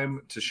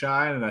time to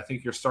shine, and I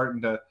think you're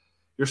starting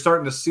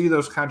to see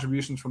those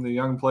contributions from the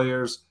young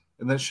players,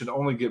 and that should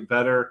only get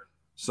better.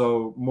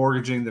 So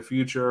mortgaging the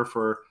future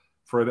for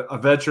a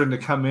veteran to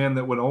come in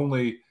that would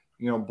only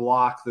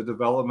block the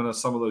development of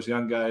some of those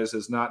young guys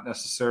is not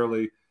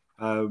necessarily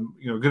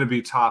going to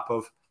be top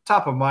of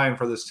mind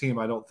for this team,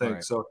 I don't think.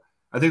 Right. So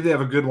I think they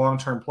have a good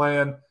long-term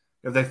plan.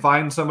 If they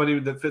find somebody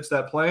that fits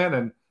that plan,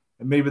 and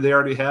maybe they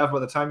already have by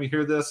the time you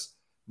hear this,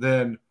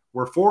 then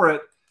we're for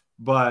it.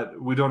 But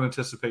we don't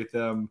anticipate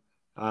them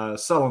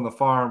selling the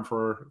farm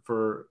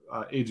for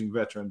aging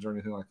veterans or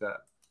anything like that.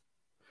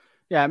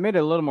 Yeah, it made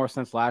a little more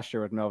sense last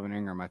year with Melvin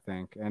Ingram, I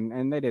think,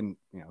 and they didn't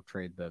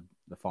trade the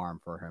farm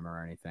for him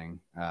or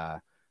anything.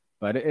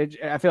 But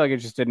I feel like it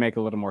just did make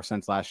a little more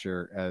sense last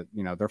year.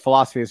 Their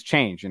philosophy has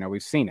changed.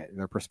 We've seen it.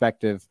 Their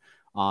perspective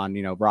on,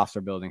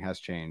 roster building has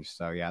changed.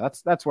 So, yeah,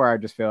 that's where I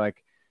just feel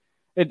like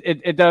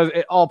it does.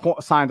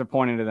 Signs are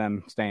pointing to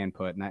them staying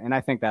put. And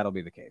I think that'll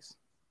be the case.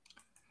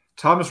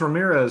 Thomas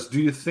Ramirez, do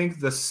you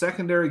think the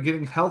secondary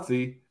getting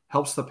healthy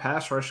helps the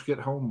pass rush get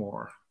home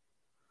more?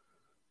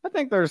 I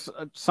think there's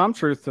some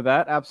truth to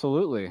that.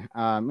 Absolutely.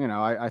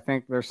 I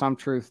think there's some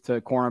truth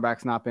to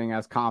cornerbacks not being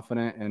as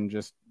confident and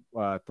just,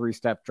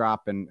 3-step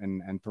drop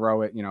and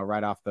throw it,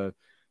 right off the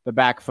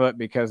back foot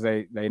because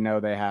they know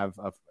they have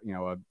a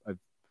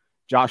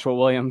Joshua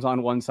Williams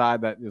on one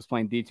side that was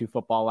playing D2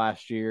 football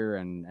last year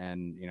and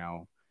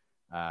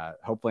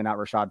hopefully not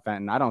Rashad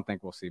Fenton. I don't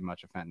think we'll see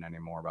much of Fenton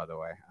anymore, by the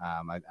way.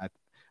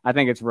 I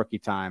think it's rookie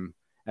time,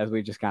 as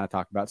we just kind of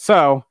talked about.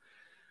 So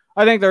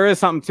I think there is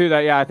something to that.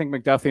 Yeah, I think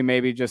McDuffie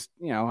maybe just,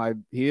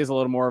 he is a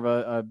little more of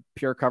a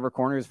pure cover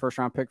corner. He's first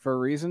round pick for a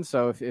reason.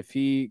 So if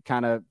he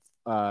kind of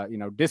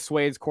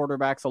dissuades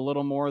quarterbacks a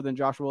little more than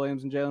Josh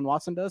Williams and Jalen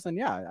Watson does, then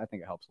yeah, I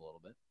think it helps a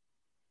little bit.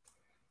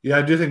 Yeah,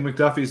 I do think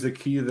McDuffie's the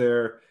key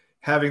there.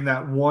 Having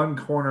that one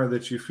corner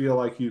that you feel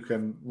like you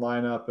can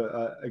line up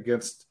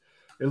against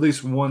at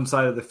least one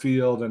side of the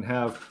field and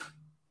have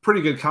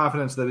pretty good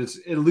confidence that it's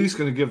at least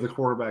going to give the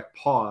quarterback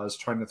pause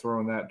trying to throw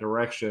in that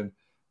direction,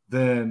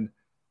 then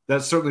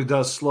that certainly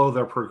does slow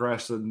their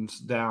progressions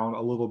down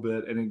a little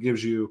bit, and it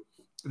gives you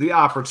the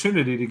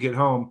opportunity to get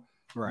home.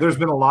 Right. There's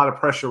been a lot of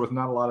pressure with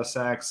not a lot of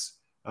sacks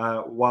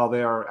while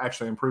they are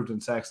actually improved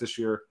in sacks this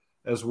year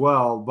as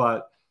well,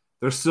 but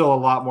there's still a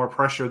lot more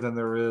pressure than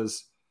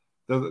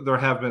there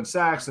have been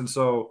sacks. And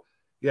so,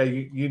 yeah,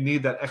 you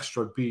need that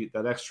extra beat,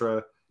 that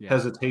extra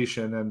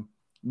hesitation. And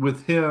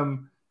with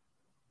him,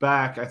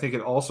 back, I think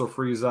it also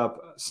frees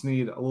up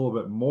Snead a little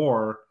bit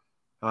more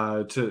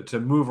to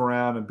move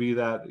around and be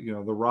that,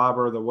 the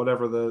robber, the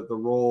whatever the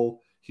role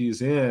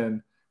he's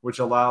in, which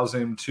allows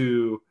him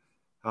to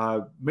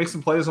make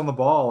some plays on the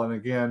ball and,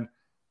 again,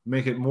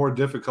 make it more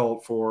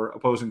difficult for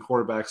opposing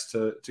quarterbacks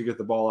to get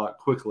the ball out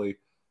quickly.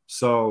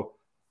 So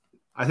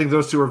I think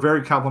those two are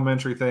very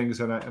complementary things,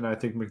 and I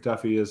think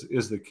McDuffie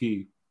is the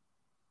key.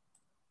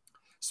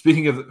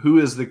 Speaking of who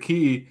is the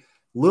key,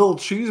 Lil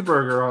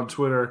Cheeseburger on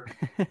Twitter,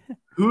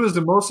 who is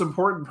the most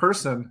important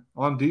person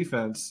on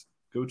defense?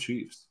 Go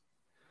Chiefs.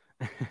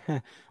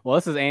 Well,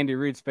 this is Andy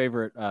Reid's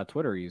favorite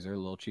Twitter user,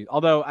 Lil Cheese.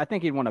 Although I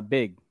think he'd want a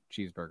big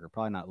cheeseburger,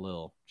 probably not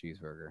Lil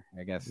Cheeseburger,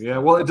 I guess. Yeah,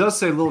 well, it does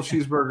say Lil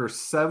Cheeseburger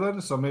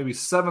 7, so maybe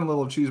 7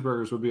 little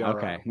cheeseburgers would be all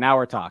right. Okay, now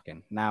we're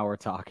talking.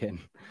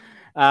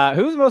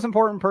 Who's the most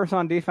important person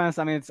on defense?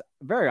 I mean, it's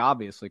very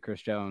obviously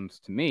Chris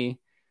Jones to me.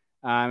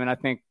 And I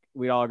think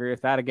we all agree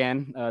with that.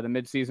 Again, the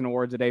midseason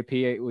awards at AP,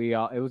 it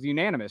was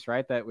unanimous,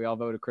 right? That we all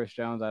voted Chris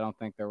Jones. I don't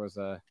think there was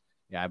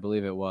I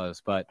believe it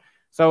was. But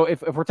so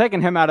if we're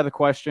taking him out of the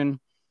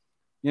question,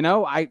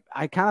 I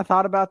kind of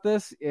thought about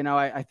this.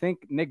 I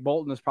think Nick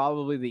Bolton is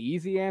probably the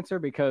easy answer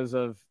because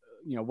of,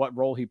 what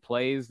role he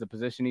plays, the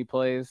position he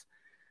plays.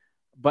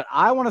 But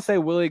I want to say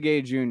Willie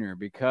Gay Jr.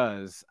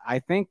 because I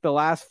think the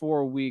last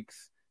 4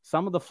 weeks,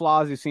 some of the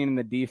flaws you've seen in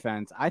the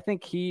defense, I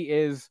think he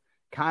is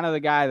kind of the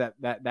guy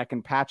that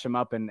can patch them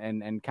up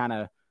and kind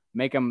of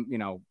make them,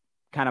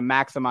 kind of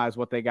maximize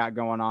what they got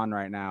going on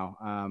right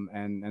now.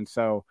 And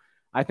so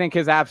I think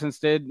his absence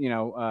did,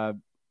 show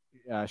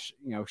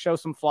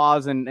some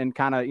flaws and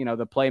kind of,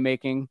 the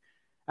playmaking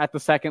at the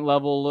second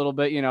level a little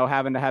bit,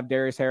 having to have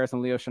Darius Harris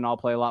and Leo Chenal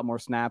play a lot more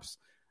snaps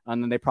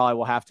than they probably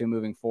will have to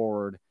moving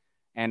forward.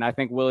 And I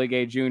think Willie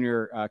Gay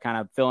Jr. Kind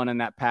of filling in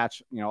that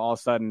patch, all of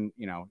a sudden,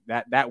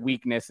 that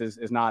weakness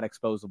is not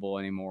exposable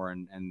anymore.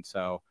 And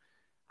so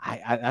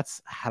I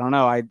don't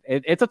know.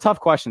 It's a tough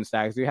question,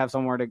 Stags. Do you have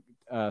somewhere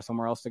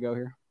else to go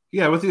here?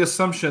 Yeah, with the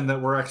assumption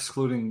that we're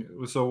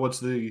excluding. So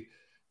what's the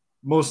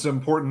most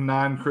important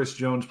non-Chris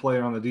Jones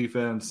player on the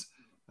defense?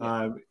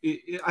 I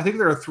think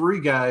there are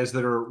 3 guys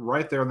that are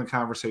right there in the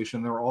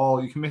conversation. They're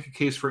all, you can make a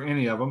case for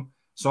any of them.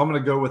 So I'm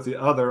going to go with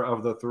the other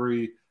of the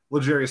 3.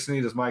 L'Jarius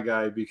Sneed is my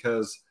guy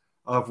because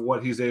of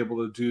what he's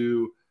able to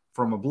do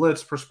from a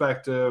blitz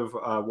perspective,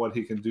 what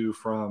he can do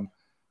from,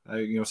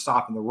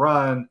 stopping the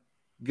run,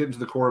 getting to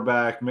the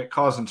quarterback,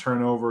 causing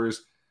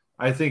turnovers.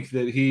 I think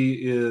that he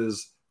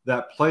is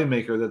that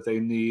playmaker that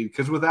they need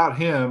because without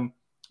him,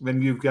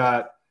 then you've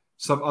got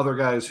some other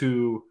guys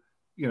who,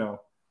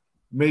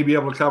 may be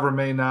able to cover,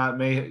 may not,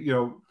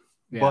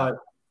 but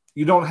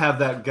you don't have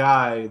that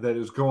guy that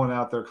is going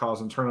out there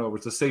causing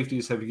turnovers. The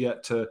safeties have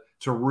yet to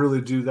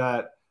really do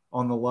that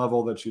on the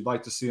level that you'd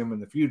like to see him in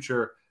the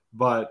future.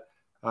 But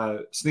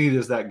Snead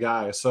is that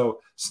guy.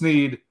 So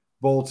Snead,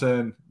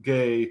 Bolton,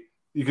 Gay,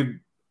 you could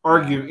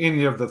argue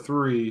any of the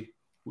 3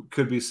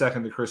 could be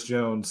second to Chris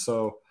Jones.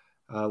 So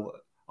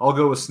I'll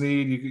go with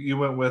Snead. You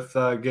went with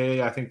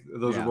Gay. I think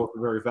those are both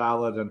very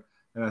valid. And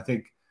I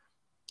think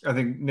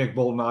Nick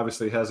Bolton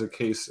obviously has a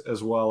case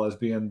as well as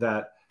being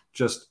that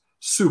just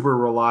super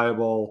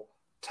reliable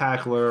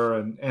tackler,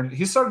 and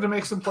he started to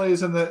make some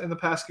plays in the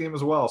pass game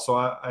as well. So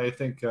I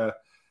think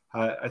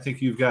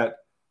you've got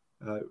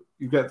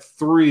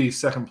 3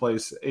 second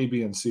place A,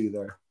 B, and C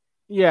there.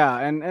 Yeah,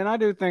 and I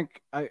do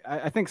think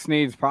I think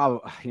Snead's probably,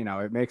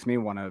 it makes me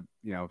want to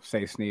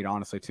say Snead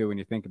honestly too when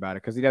you think about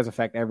it, because he does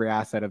affect every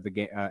aspect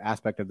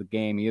of the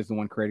game. He is the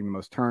one creating the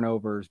most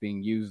turnovers,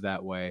 being used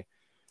that way.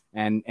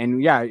 And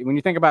yeah, when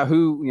you think about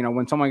who,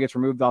 when someone gets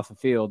removed off the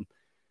field,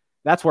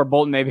 that's where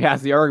Bolton maybe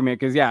has the argument.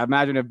 Because, yeah,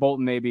 imagine if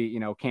Bolton maybe,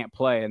 can't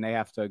play and they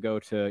have to go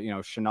to,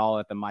 Chenal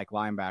at the Mike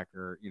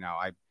linebacker.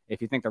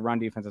 If you think the run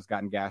defense has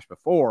gotten gashed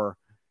before,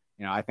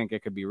 I think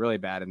it could be really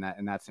bad in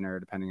that scenario,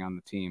 depending on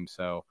the team.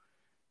 So,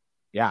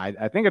 yeah,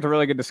 I think it's a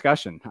really good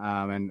discussion.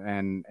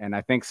 And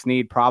I think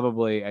Snead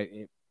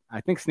probably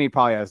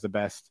has the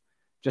best,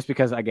 just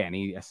because, again,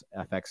 he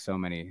affects so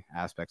many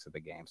aspects of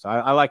the game. So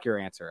I like your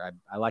answer.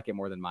 I like it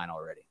more than mine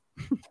already.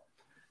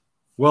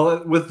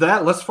 Well, with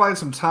that, let's find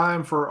some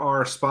time for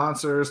our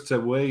sponsors to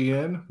weigh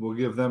in. We'll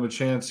give them a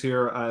chance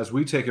here as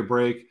we take a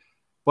break.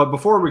 But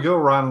before we go,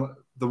 Ron,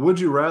 the Would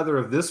You Rather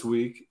of this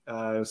week,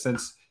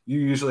 since you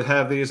usually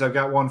have these, I've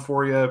got one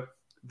for you.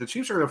 The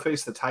Chiefs are going to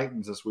face the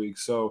Titans this week.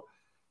 So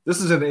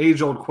this is an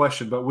age-old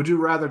question, but would you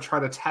rather try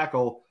to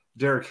tackle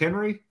Derrick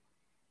Henry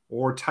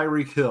or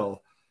Tyreek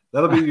Hill?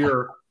 That'll be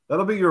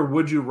your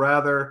Would You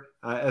Rather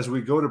as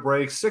we go to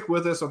break. Stick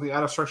with us on the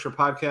Out of Structure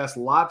podcast.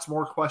 Lots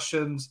more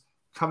questions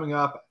coming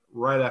up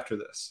right after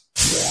this.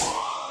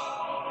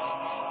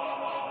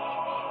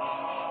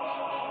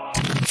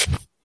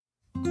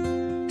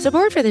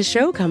 Support for this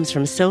show comes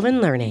from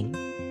Sylvan Learning.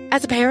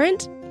 As a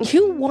parent,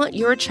 you want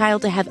your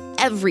child to have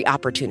every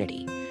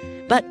opportunity,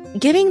 but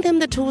giving them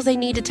the tools they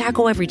need to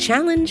tackle every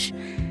challenge,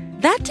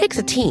 that takes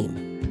a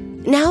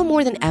team. Now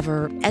more than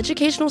ever,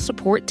 educational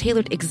support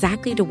tailored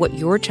exactly to what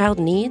your child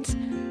needs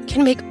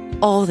can make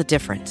all the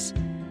difference.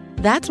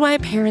 That's why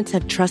parents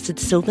have trusted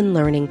Sylvan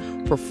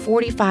Learning for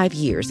 45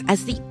 years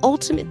as the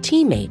ultimate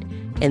teammate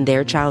in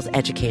their child's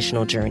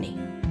educational journey,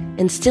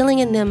 instilling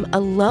in them a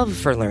love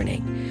for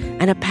learning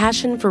and a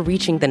passion for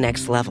reaching the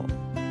next level.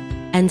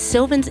 And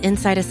Sylvan's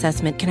Insight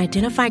Assessment can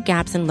identify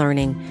gaps in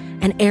learning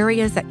and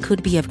areas that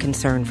could be of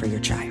concern for your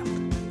child.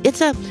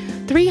 It's a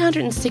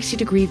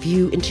 360-degree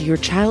view into your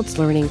child's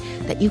learning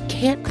that you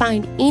can't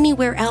find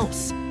anywhere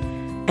else,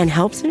 and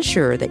helps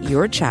ensure that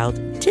your child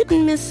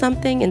didn't miss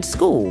something in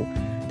school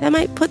that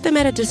might put them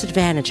at a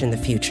disadvantage in the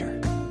future.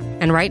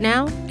 And right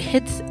now,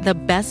 it's the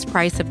best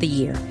price of the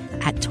year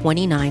at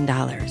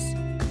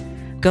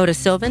 $29. Go to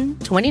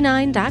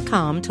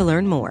sylvan29.com to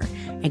learn more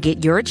and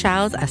get your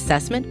child's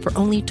assessment for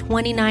only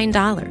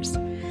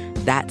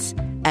 $29. That's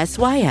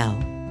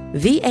SYLVAN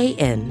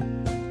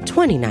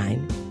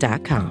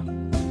 29.com.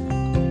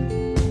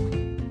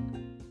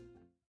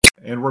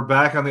 And we're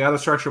back on the Out of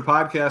Structure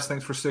podcast.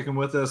 Thanks for sticking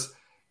with us.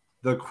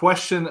 The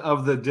question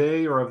of the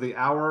day or of the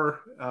hour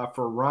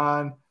for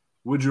Ron: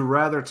 would you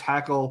rather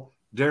tackle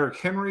Derrick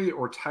Henry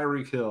or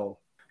Tyreek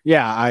Hill?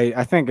 Yeah,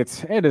 I think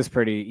it is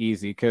pretty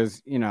easy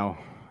because,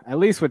 at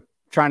least with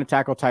trying to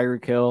tackle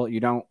Tyreek Hill,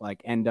 you don't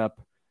end up,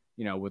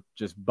 with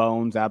just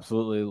bones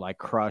absolutely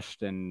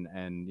crushed and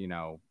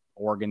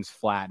organs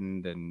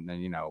flattened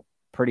and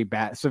pretty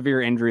bad,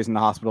 severe injuries in the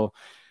hospital.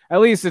 At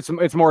least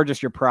it's more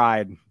just your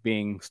pride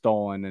being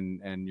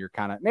stolen and you're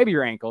kind of maybe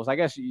your ankles. I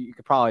guess you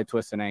could probably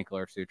twist an ankle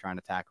or two trying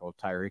to tackle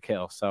Tyreek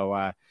Hill. So,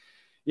 I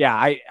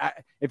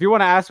if you want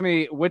to ask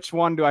me which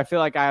one do I feel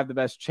like I have the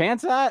best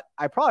chance at,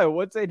 I probably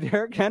would say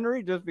Derrick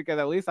Henry, just because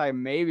at least I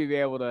maybe be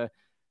able to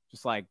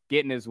just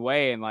get in his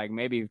way and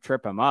maybe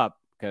trip him up,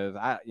 because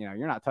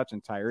you're not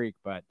touching Tyreek.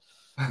 But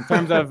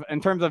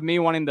in terms of me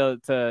wanting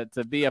to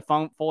be a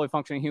fully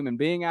functioning human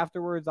being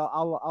afterwards,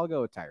 I'll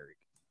go with Tyreek.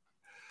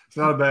 It's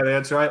not a bad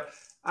answer.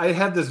 I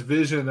had this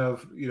vision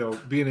of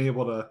being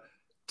able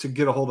to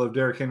get a hold of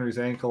Derrick Henry's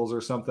ankles or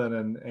something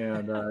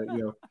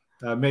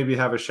and maybe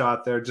have a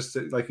shot there, just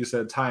to, like you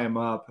said, tie him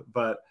up,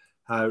 but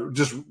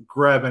just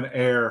grab an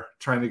air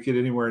trying to get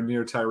anywhere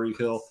near Tyreek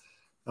Hill.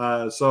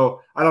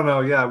 So I don't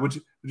know. Yeah, would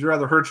you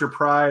rather hurt your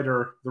pride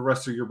or the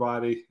rest of your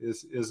body?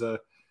 Is a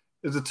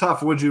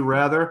tough would you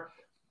rather.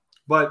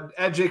 But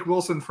at Jake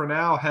Wilson for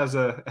now has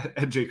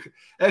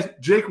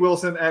Jake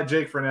Wilson at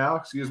Jake for now.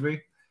 Excuse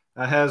me.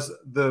 Has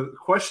the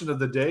question of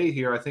the day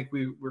here. I think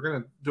we're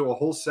going to do a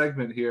whole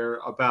segment here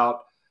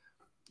about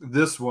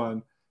this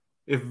one.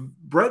 If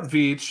Brett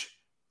Veach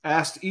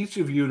asked each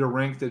of you to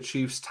rank the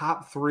Chiefs'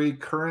 top 3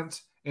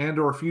 current and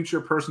or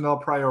future personnel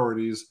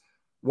priorities,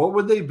 what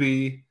would they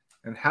be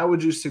and how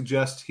would you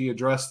suggest he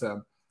address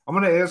them? I'm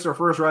going to answer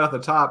first right off the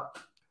top.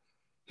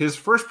 His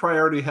first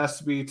priority has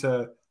to be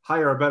to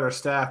hire a better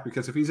staff,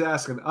 because if he's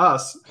asking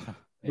us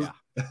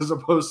as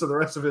opposed to the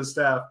rest of his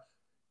staff,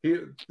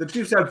 the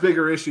Chiefs have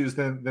bigger issues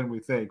than we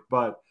think.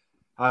 But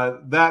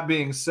that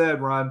being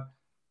said, Ron,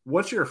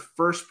 what's your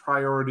first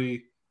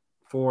priority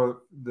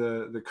for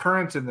the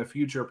current and the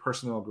future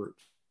personnel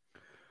groups?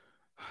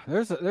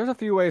 There's a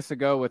few ways to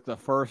go with the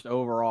first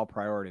overall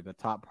priority, the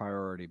top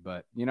priority.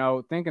 But,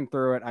 thinking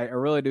through it, I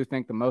really do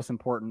think the most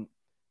important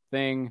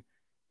thing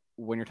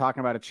when you're talking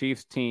about a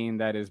Chiefs team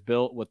that is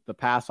built with the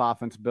pass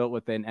offense, built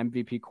with an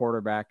MVP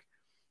quarterback,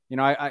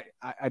 I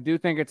do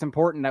think it's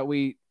important that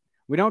we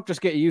don't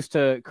just get used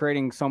to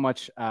creating so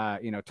much,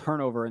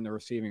 turnover in the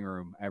receiving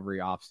room every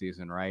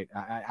offseason, right?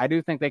 I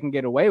do think they can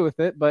get away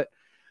with it, but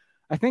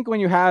I think when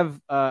you have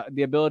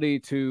the ability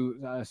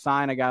to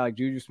sign a guy like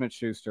Juju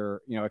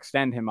Smith-Schuster,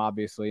 extend him,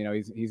 obviously,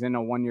 he's in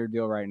a 1-year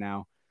deal right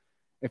now.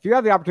 If you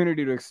have the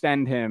opportunity to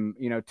extend him,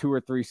 2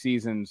 or 3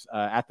 seasons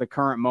at the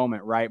current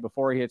moment, right,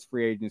 before he hits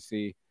free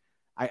agency,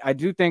 I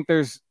do think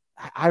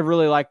I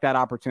really like that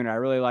opportunity. I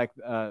really like,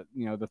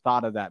 the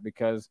thought of that,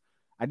 because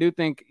I do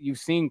think you've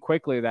seen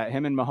quickly that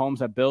him and Mahomes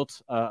have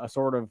built a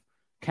sort of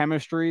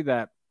chemistry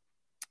that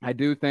I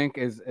do think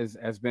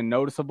has been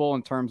noticeable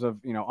in terms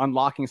of,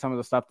 unlocking some of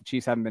the stuff the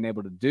Chiefs haven't been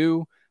able to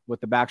do with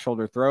the back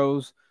shoulder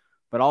throws,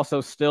 but also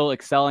still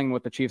excelling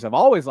what the Chiefs have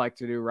always liked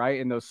to do, right,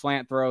 in those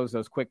slant throws,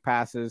 those quick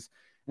passes.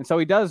 And so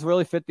he does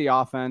really fit the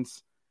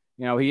offense.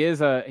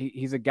 He's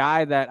a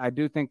guy that I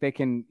do think they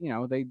can,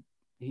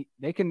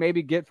 they can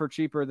maybe get for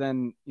cheaper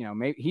than,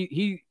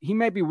 maybe he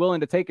may be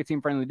willing to take a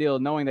team-friendly deal,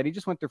 knowing that he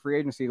just went through free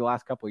agency the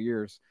last couple of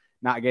years,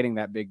 not getting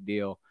that big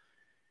deal.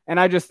 And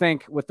I just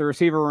think with the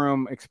receiver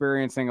room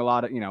experiencing a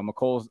lot of,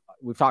 McColl's,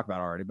 we've talked about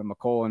already, but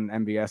McColl and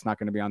MVS not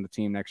going to be on the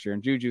team next year,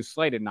 and Juju's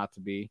slated not to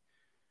be.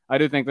 I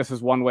do think this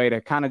is one way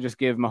to kind of just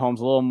give Mahomes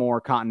a little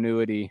more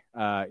continuity,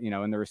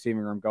 in the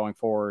receiving room going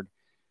forward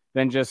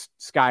than just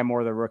Sky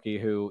Moore, the rookie,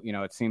 who,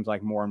 it seems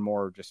like more and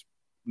more just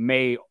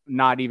may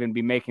not even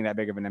be making that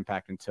big of an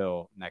impact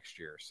until next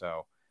year.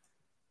 So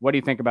what do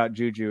you think about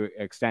Juju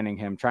extending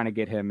him, trying to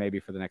get him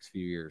maybe for the next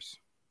few years?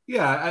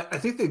 Yeah, I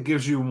think that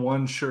gives you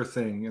one sure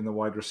thing in the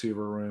wide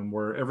receiver room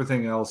where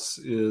everything else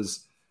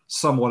is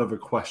somewhat of a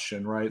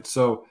question, right?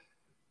 So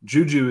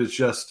Juju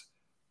is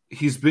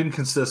he's been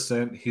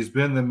consistent. He's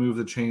been the move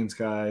the chains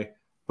guy,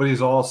 but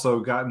he's also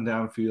gotten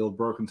downfield,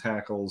 broken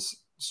tackles,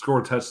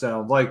 score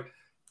touchdowns. Like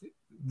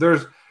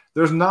there's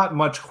not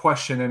much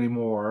question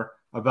anymore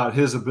about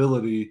his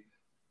ability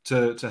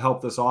to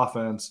help this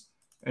offense.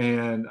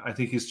 And I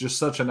think he's just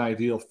such an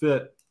ideal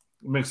fit.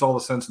 It makes all the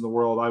sense in the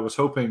world. I was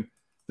hoping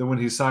that when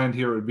he signed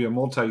here, it would be a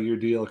multi-year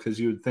deal because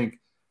you would think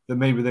that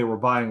maybe they were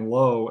buying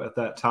low at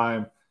that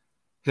time.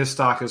 His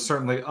stock is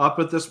certainly up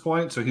at this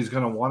point, so he's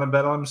going to want to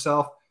bet on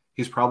himself.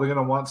 He's probably going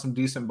to want some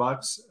decent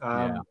bucks,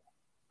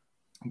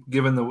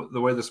 given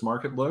the way this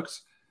market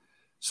looks.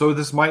 So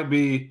this might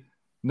be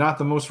not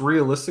the most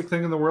realistic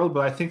thing in the world,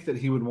 but I think that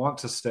he would want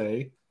to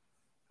stay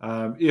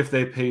if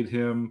they paid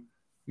him,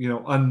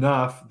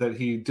 enough that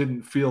he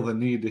didn't feel the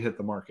need to hit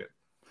the market.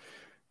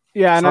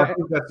 Yeah, so and I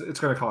think it's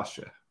going to cost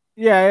you.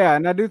 Yeah,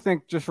 and I do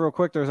think, just real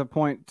quick, there's a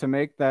point to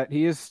make that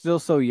he is still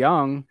so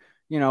young.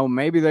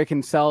 Maybe they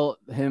can sell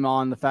him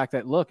on the fact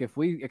that, look, if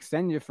we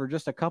extend you for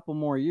just a couple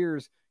more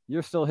years,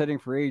 you're still hitting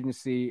free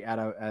agency at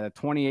a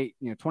 28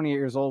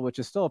 years old, which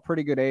is still a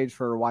pretty good age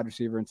for a wide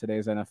receiver in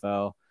today's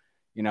NFL.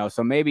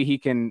 So maybe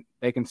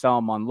they can sell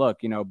him on, look,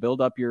 build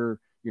up your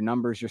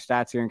numbers, your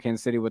stats here in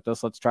Kansas City with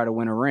us. Let's try to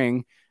win a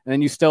ring. And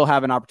then you still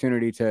have an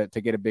opportunity to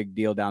get a big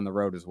deal down the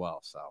road as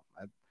well. So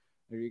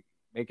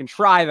they can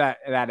try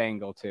that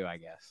angle too, I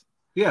guess.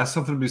 Yeah,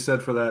 something to be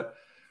said for that.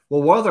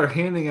 Well, while they're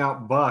handing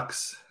out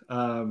bucks,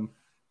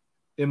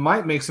 it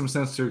might make some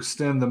sense to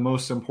extend the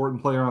most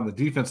important player on the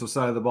defensive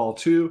side of the ball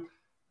too.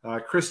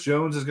 Chris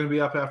Jones is going to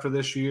be up after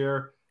this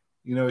year.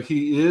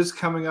 He is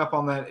coming up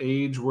on that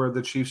age where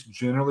the Chiefs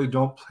generally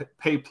don't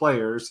pay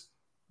players,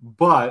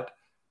 but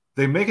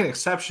they make an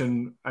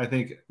exception, I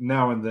think,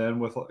 now and then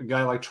with a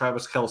guy like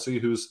Travis Kelce,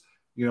 who's,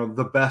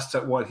 the best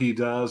at what he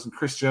does. And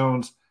Chris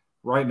Jones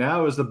right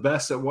now is the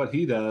best at what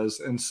he does.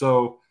 And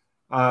so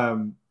I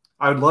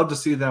would love to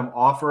see them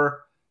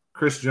offer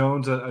Chris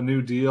Jones a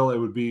new deal.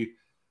 It'd be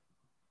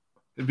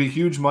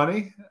huge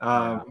money,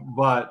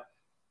 but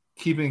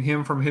keeping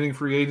him from hitting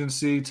free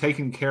agency,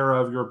 taking care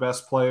of your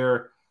best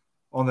player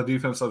on the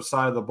defensive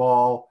side of the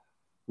ball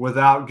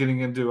without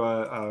getting into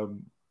a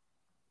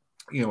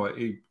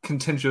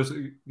contentious,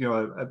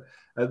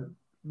 a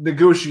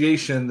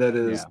negotiation that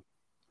is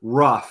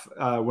rough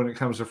when it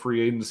comes to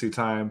free agency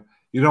time.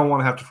 You don't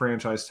want to have to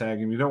franchise tag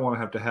him. You don't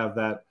want to have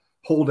that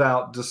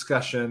holdout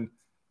discussion.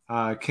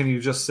 Can you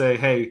just say,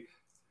 hey,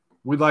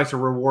 we'd like to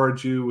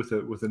reward you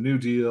with a new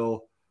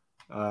deal,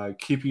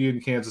 keep you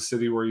in Kansas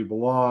City where you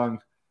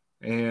belong,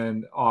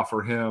 and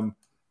offer him,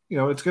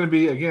 it's going to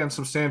be, again,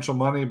 substantial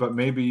money, but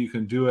maybe you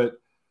can do it,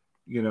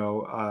 in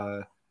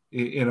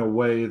a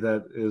way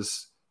that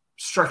is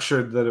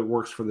structured that it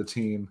works for the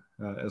team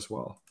as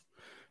well.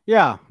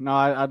 Yeah, no,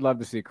 I'd love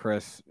to see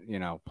Chris,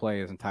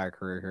 play his entire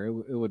career here.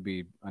 It would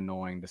be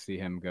annoying to see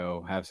him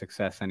go have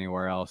success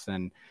anywhere else.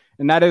 And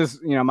that is,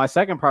 my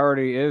second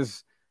priority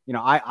is,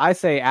 I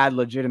say add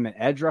legitimate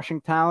edge rushing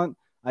talent.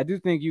 I do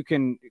think you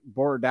can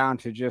boil it down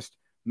to just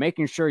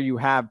making sure you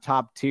have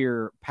top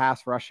tier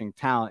pass rushing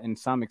talent in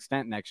some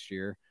extent next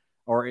year,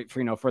 or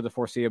for the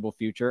foreseeable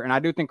future. And I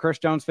do think Chris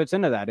Jones fits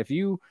into that. If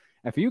you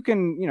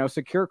can,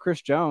 secure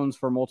Chris Jones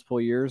for multiple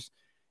years,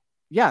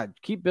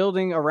 keep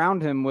building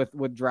around him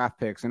with draft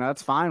picks. And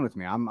that's fine with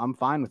me. I'm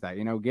fine with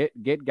that.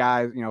 Get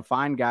guys,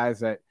 find guys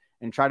that,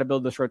 and try to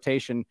build this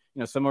rotation,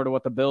 similar to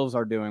what the Bills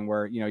are doing,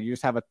 where, you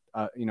just have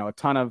a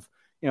ton of,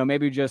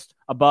 maybe just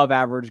above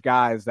average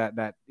guys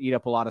that eat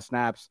up a lot of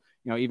snaps,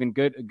 even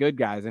good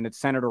guys. And it's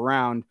centered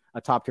around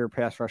a top tier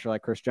pass rusher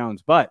like Chris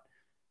Jones. But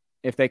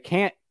if they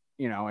can't,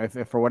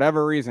 if for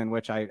whatever reason,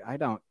 which I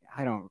don't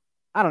know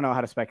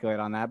how to speculate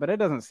on that, but it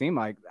doesn't seem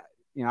like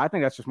that. I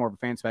think that's just more of a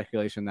fan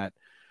speculation that,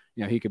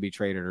 he could be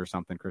traded or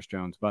something, Chris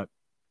Jones. But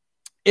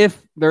if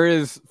there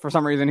is, for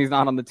some reason, he's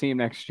not on the team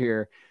next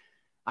year,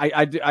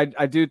 I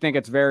do think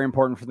it's very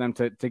important for them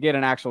to get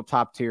an actual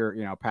top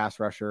tier, pass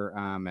rusher.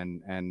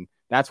 And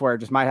that's where it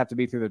just might have to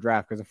be through the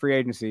draft, because the free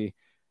agency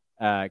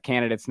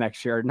candidates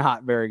next year are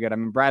not very good. I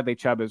mean, Bradley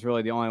Chubb is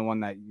really the only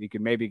one that you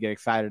could maybe get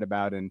excited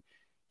about. And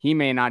he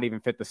may not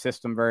even fit the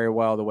system very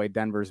well, the way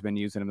Denver's been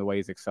using him, the way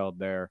he's excelled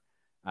there.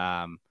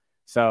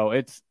 So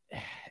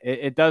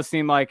it does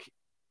seem like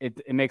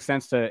it makes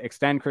sense to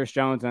extend Chris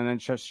Jones and then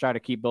just try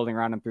to keep building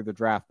around him through the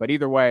draft. But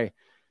either way,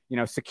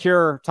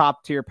 secure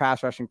top tier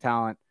pass rushing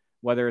talent,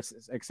 whether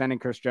it's extending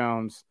Chris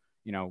Jones,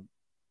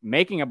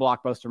 making a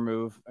blockbuster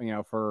move,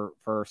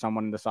 for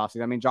someone in this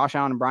offseason. I mean, Josh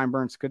Allen and Brian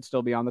Burns could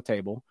still be on the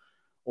table,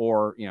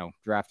 or,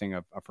 drafting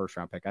a first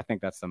round pick. I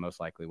think that's the most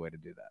likely way to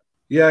do that.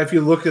 Yeah. If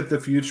you look at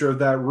the future of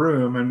that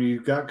room, I mean,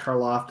 you've got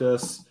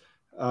Karlaftis,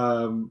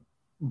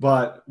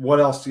 but what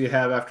else do you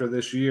have after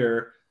this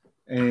year?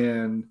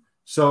 And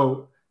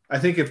so I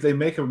think if they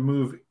make a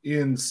move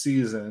in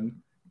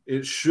season,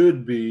 it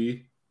should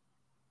be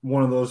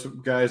one of those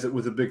guys that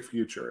with a big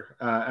future,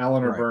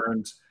 Allen or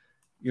Burns.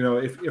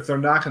 If they're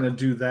not going to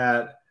do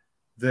that,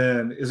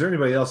 then is there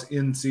anybody else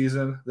in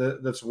season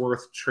that's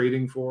worth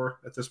trading for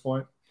at this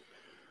point?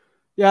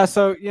 Yeah,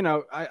 so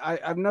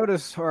I've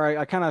noticed, or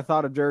I kind of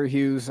thought of Jerry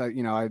Hughes. I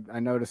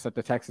noticed that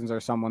the Texans are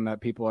someone that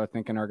people are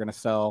thinking are going to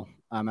sell.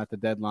 at the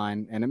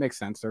deadline, and it makes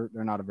sense. They're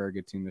not a very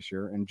good team this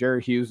year. And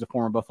Jerry Hughes, the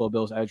former Buffalo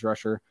Bills edge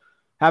rusher,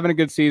 having a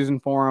good season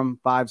for him,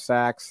 5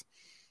 sacks.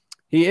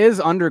 He is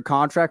under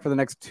contract for the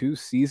next 2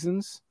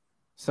 seasons.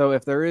 So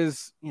if there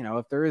is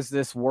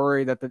this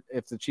worry that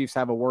if the Chiefs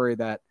have a worry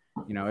that,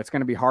 it's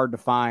going to be hard to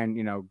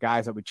find,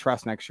 guys that we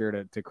trust next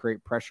year to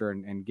create pressure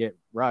and get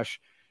rush,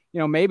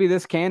 maybe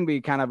this can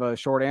be kind of a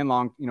short and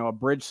long, a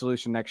bridge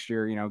solution next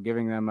year,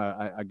 giving them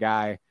a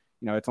guy,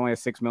 it's only a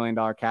 $6 million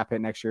cap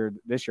hit next year.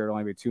 This year it'll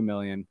only be $2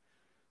 million.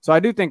 So I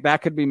do think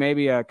that could be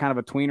maybe a kind of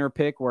a tweener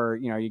pick where,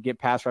 you get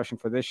pass rushing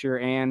for this year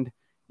and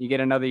you get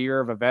another year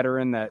of a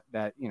veteran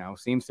that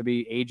seems to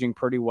be aging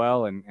pretty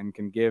well and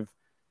can give,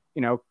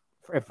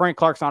 if Frank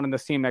Clark's not in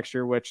this team next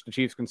year, which the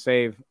Chiefs can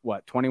save,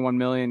 $21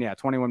 million? Yeah,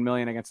 $21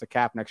 million against the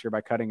cap next year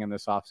by cutting him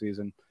this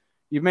offseason.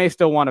 You may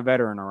still want a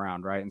veteran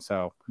around, right? And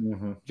so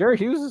Jerry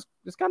Hughes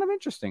is kind of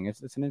interesting.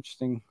 It's an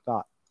interesting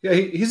thought. Yeah,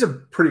 he's a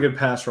pretty good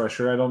pass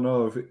rusher. I don't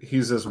know if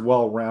he's as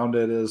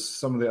well-rounded as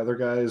some of the other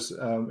guys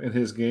in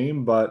his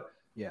game, but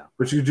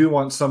you do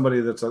want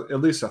somebody that's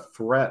at least a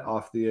threat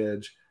off the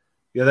edge.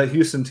 Yeah, that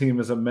Houston team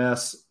is a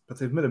mess, but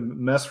they've been a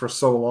mess for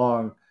so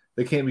long.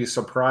 They can't be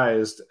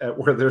surprised at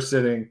where they're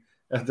sitting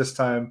at this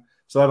time.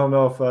 So I don't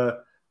know if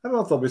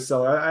they'll be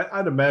selling.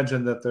 I'd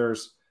imagine that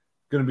there's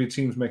going to be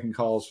teams making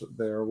calls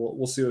there.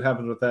 We'll see what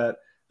happens with that.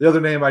 The other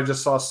name I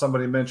just saw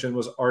somebody mention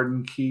was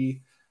Arden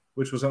Key,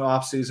 which was an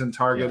offseason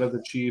target of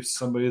the Chiefs,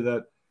 somebody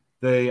that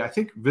they, I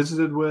think,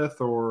 visited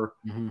with or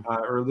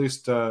at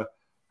least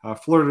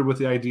flirted with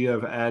the idea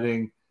of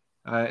adding,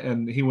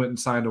 and he went and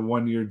signed a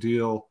 1-year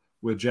deal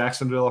with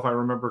Jacksonville, if I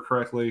remember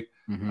correctly.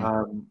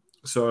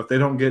 So if they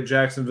don't get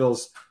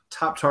Jacksonville's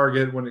top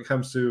target when it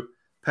comes to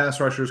pass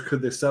rushers,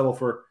 could they settle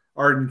for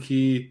Arden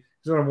Key?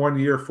 He's on a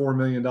 1-year, $4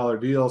 million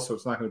deal, so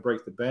it's not going to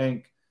break the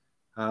bank,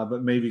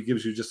 but maybe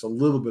gives you just a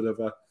little bit of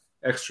a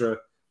extra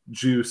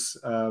juice,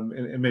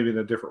 and maybe in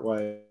a different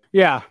way.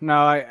 Yeah,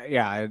 no,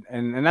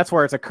 and that's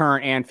where it's a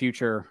current and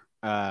future,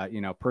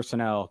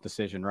 personnel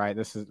decision, right?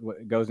 This is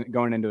what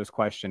going into his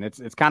question.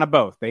 It's kind of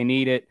both. They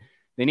need it.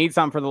 They need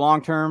something for the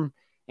long term,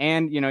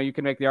 and you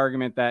can make the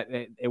argument that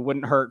it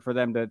wouldn't hurt for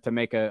them to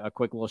make a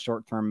quick little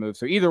short term move.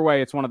 So either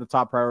way, it's one of the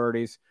top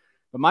priorities.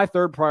 But my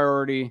third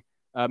priority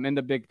in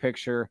the big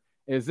picture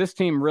is this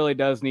team really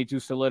does need to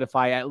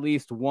solidify at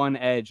least one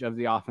edge of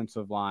the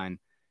offensive line.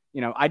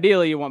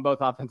 Ideally you want both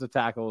offensive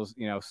tackles,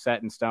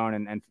 set in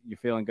stone and you're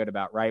feeling good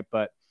about, right?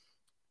 But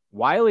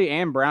Wiley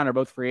and Brown are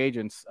both free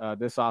agents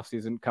this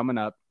offseason coming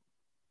up.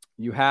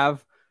 You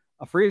have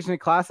a free agent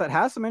class that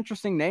has some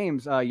interesting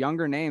names,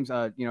 younger names.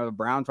 The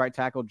Browns right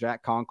tackle,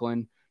 Jack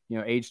Conklin,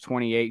 age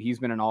 28. He's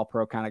been an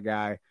all-pro kind of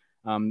guy.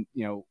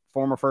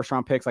 Former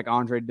first-round picks like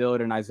Andre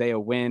Dillard and Isaiah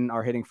Wynn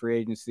are hitting free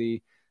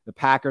agency. The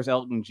Packers,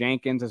 Elton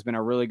Jenkins has been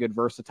a really good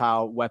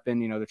versatile weapon.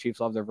 The Chiefs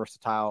love their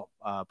versatile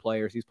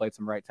players. He's played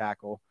some right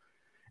tackle.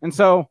 And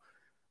so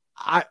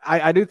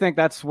I do think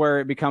that's where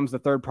it becomes the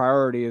third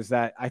priority, is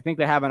that I think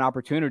they have an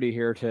opportunity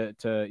here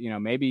to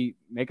maybe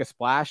make a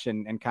splash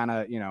and kind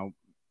of,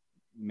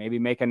 maybe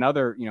make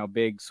another,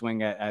 big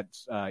swing at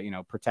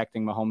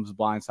protecting Mahomes'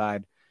 blind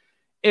side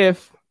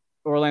if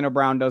Orlando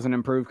Brown doesn't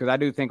improve, because I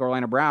do think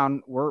Orlando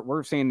Brown,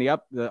 we're seeing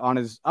on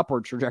his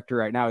upward trajectory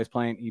right now. He's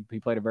playing. He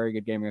played a very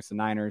good game against the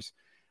Niners.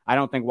 I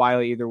don't think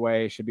Wiley either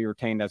way should be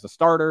retained as a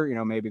starter.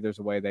 Maybe there's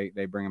a way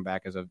they bring him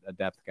back as a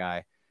depth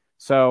guy.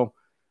 So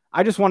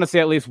I just want to see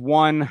at least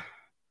one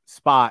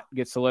spot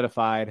get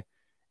solidified,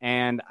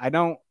 and I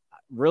don't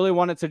really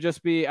want it to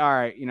just be all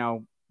right.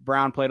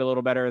 Brown played a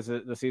little better as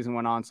the season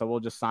went on, so we'll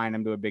just sign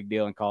him to a big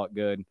deal and call it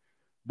good.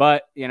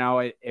 But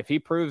if he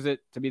proves it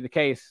to be the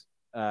case,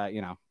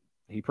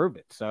 he proved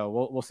it.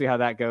 So we'll see how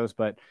that goes.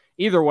 But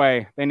either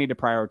way, they need to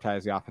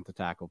prioritize the offensive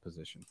tackle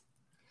position.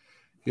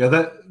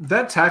 Yeah,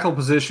 that tackle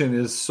position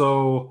is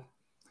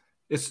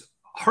it's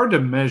hard to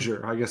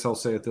measure. I guess I'll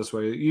say it this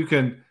way. You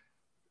can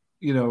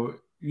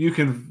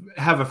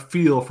have a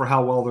feel for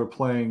how well they're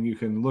playing. You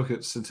can look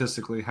at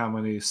statistically how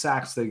many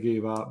sacks they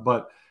gave up.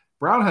 But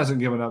Brown hasn't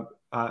given up.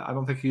 I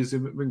don't think he's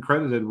been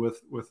credited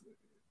with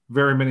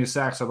very many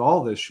sacks at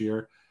all this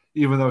year,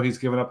 even though he's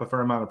given up a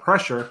fair amount of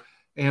pressure.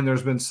 And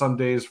there's been some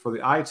days for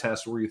the eye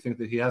test where you think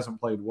that he hasn't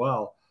played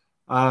well.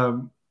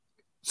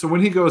 So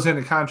when he goes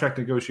into contract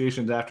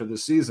negotiations after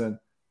this season,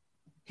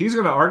 he's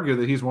going to argue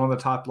that he's one of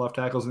the top left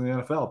tackles in the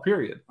NFL,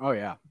 period. Oh,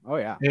 yeah.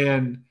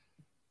 And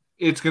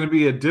it's going to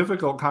be a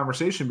difficult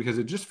conversation because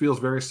it just feels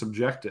very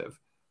subjective.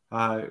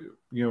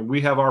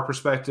 We have our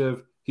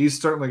perspective. He's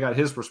certainly got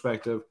his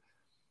perspective.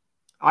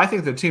 I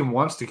think the team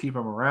wants to keep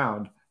him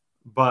around,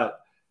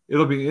 but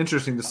it'll be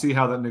interesting to see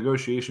how that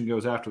negotiation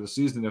goes after the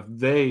season.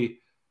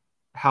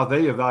 How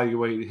they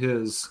evaluate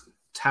his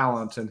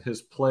talent and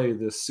his play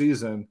this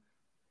season,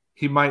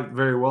 he might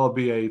very well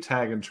be a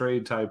tag and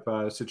trade type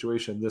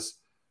situation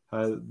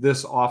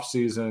this off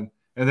season.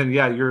 And then,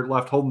 you're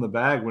left holding the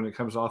bag when it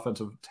comes to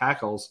offensive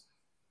tackles.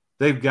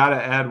 They've got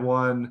to add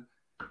one.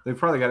 They've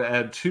probably got to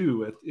add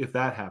two if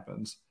that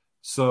happens.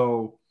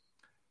 So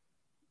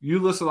you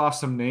listed off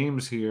some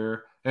names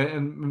here.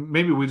 and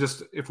maybe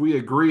if we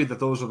agree that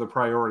those are the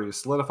priorities,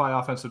 solidify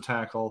offensive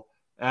tackle,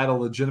 add a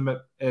legitimate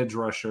edge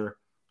rusher,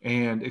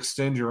 and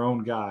extend your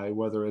own guy,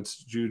 whether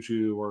it's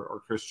Juju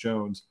or Chris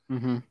Jones.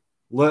 Mm-hmm.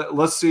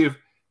 Let's see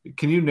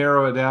can you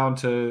narrow it down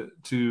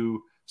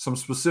to some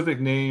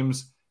specific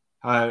names?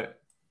 Like,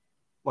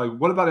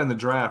 what about in the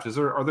draft?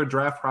 Are there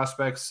draft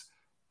prospects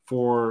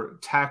for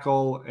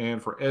tackle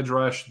and for edge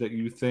rush that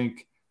you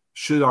think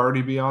should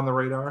already be on the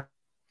radar?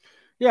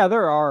 Yeah,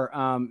 there are.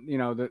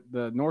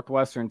 The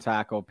Northwestern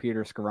tackle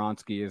Peter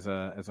Skoronsky is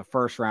a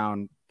first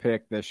round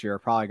pick this year,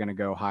 probably going to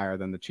go higher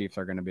than the Chiefs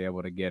are going to be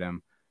able to get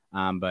him.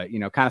 But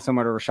kind of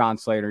similar to Rashawn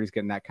Slater, he's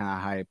getting that kind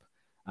of hype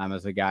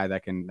as a guy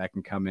that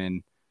can come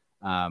in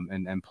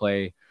and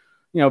play,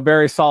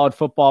 very solid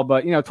football.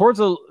 But towards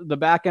the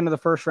back end of the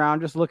first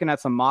round, just looking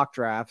at some mock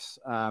drafts,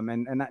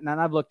 and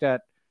I've looked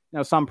at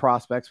some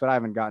prospects, but I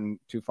haven't gotten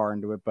too far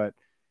into it. But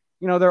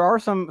there are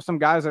some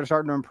guys that are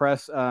starting to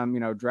impress.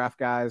 Draft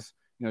guys.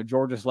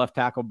 Georgia's left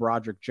tackle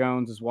Broderick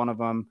Jones is one of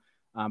them.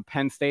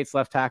 Penn State's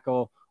left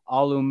tackle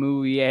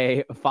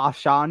Olumuyiwa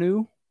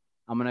Fashanu.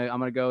 I'm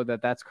gonna go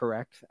that's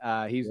correct.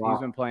 He's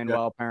been playing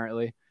well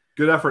apparently.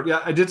 Good effort.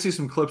 Yeah, I did see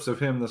some clips of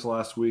him this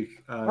last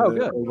week.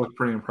 Good. It looked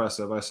pretty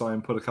impressive. I saw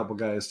him put a couple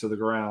guys to the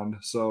ground.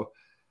 So,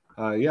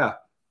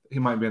 he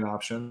might be an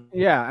option.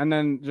 Yeah, and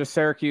then just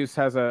Syracuse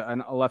has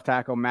a left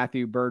tackle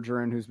Matthew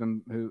Bergeron,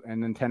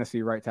 and then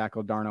Tennessee right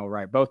tackle Darnell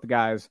Wright. Both the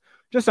guys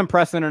just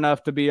impressive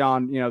enough to be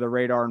on the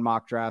radar and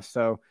mock drafts.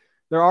 So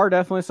there are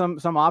definitely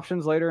some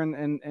options later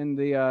in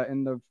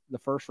the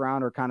first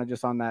round, or kind of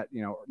just on that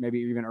maybe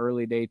even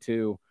early day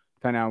 2,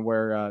 depending on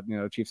where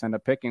the Chiefs end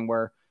up picking,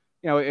 where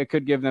it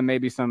could give them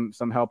maybe some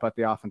help at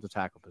the offensive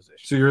tackle position.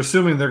 So you're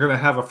assuming they're going to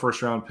have a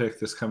first round pick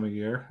this coming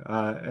year,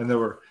 and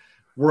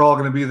we're all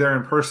going to be there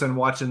in person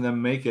watching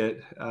them make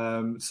it.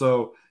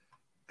 So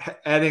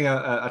adding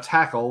a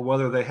tackle,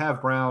 whether they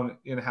have Brown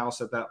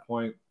in-house at that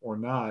point or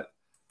not,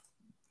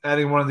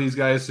 adding one of these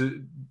guys,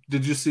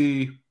 did you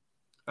see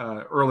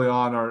early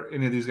on, are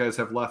any of these guys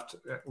have left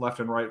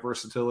and right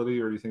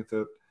versatility, or do you think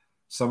that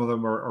some of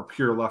them are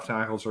pure left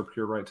tackles or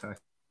pure right tackles?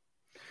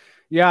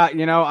 Yeah,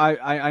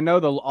 I know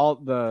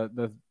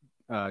the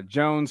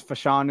Jones,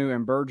 Fashanu,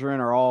 and Bergeron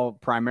are all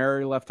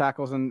primary left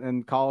tackles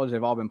in college.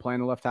 They've all been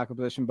playing the left tackle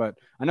position, but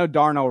I know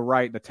Darnell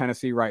Wright, the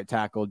Tennessee right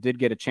tackle, did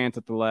get a chance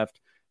at the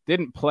left,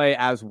 didn't play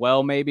as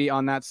well maybe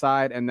on that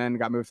side, and then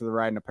got moved to the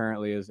right, and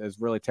apparently is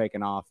really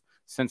taken off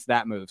since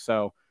that move.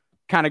 So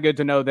kind of good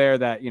to know there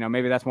that,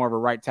 maybe that's more of a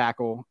right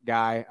tackle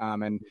guy.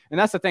 And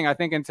that's the thing. I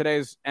think in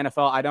today's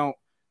NFL, I don't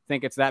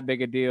think it's that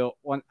big a deal.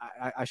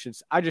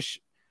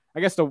 I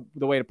guess the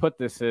way to put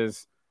this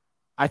is,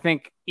 I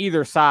think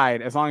either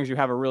side, as long as you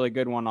have a really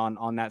good one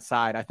on that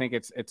side, I think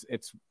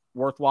it's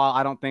worthwhile.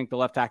 I don't think the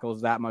left tackle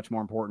is that much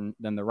more important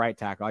than the right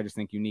tackle. I just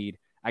think you need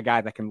a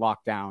guy that can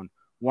lock down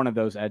one of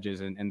those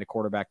edges and the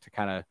quarterback to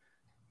kind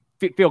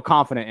of feel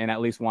confident in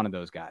at least one of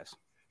those guys.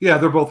 Yeah,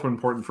 they're both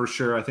important for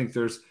sure. I think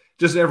there's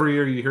just every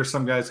year you hear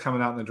some guys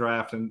coming out in the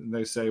draft and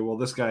they say, well,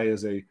 this guy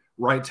is a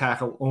right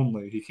tackle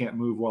only. He can't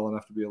move well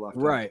enough to be a left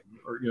tackle. Right.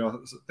 Or,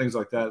 things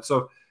like that.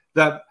 So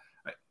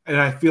and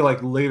I feel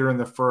like later in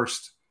the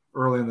first,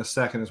 early in the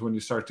second is when you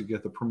start to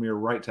get the premier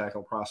right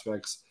tackle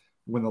prospects,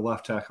 when the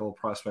left tackle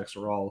prospects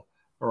are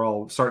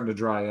all starting to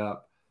dry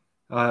up.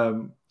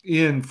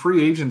 In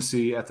free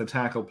agency at the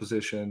tackle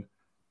position,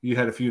 you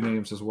had a few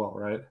names as well,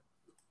 right?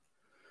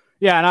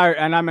 Yeah,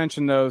 and I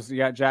mentioned those. You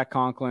got Jack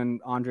Conklin,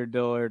 Andre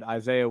Dillard,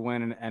 Isaiah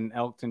Wynn, and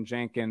Elgton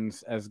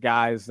Jenkins as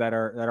guys that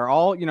are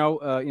all in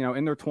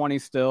their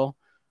 20s still,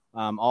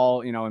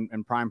 all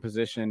in prime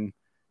position,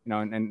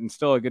 and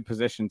still a good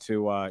position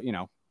to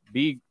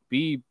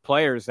be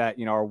players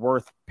that are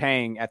worth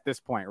paying at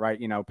this point, right?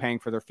 Paying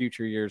for their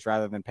future years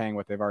rather than paying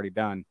what they've already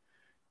done,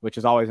 which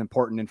is always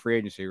important in free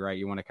agency, right?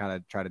 You want to kind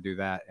of try to do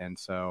that, and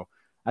so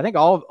I think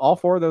all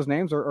 4 of those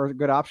names are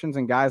good options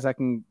and guys that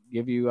can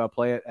give you a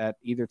play at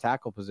either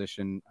tackle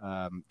position.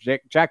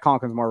 Jack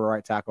Conklin's more of a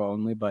right tackle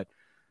only, but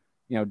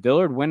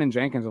Dillard, Wynn, and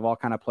Jenkins have all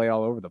kind of played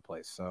all over the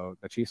place, so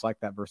the Chiefs like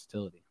that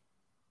versatility.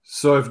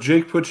 So if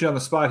Jake puts you on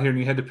the spot here and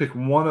you had to pick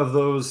one of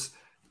those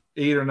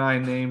 8 or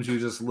 9 names you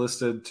just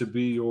listed to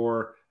be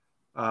your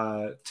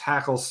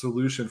tackle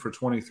solution for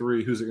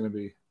 23, who's it going to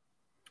be?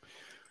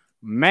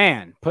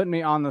 Man, putting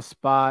me on the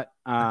spot.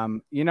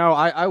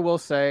 I will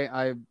say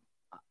I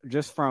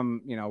just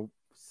from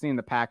seeing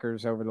the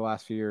Packers over the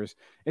last few years,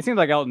 it seems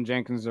like Elgton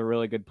Jenkins is a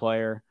really good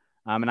player.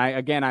 And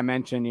I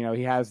mentioned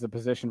he has the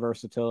position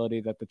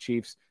versatility that the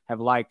Chiefs have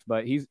liked,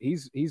 but he's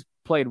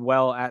played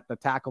well at the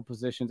tackle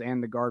positions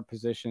and the guard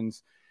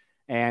positions.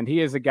 And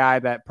he is a guy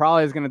that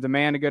probably is going to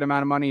demand a good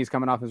amount of money. He's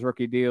coming off his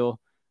rookie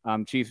deal.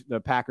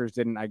 The Packers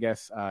didn't, I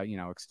guess,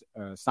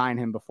 sign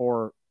him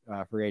before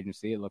free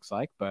agency, it looks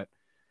like. But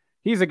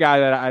he's a guy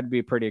that I'd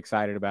be pretty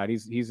excited about.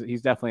 He's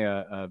definitely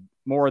a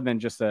more than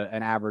just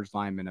an average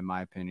lineman, in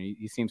my opinion.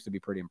 He seems to be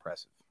pretty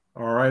impressive.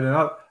 All right.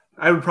 And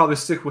I would probably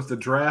stick with the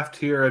draft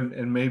here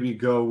and maybe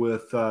go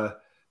with the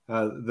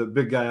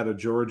big guy out of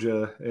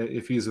Georgia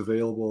if he's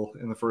available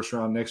in the first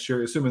round next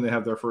year, assuming they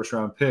have their first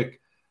round pick.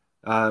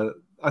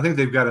 I think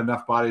they've got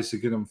enough bodies to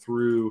get them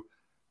through,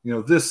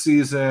 this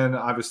season.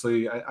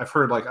 Obviously, I've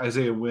heard like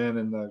Isaiah Wynn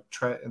in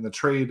the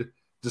trade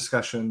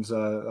discussions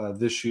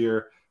this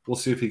year. We'll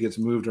see if he gets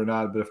moved or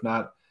not. But if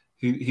not,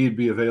 he'd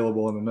be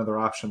available and another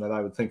option that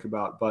I would think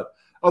about. But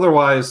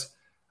otherwise,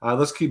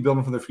 let's keep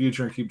building for the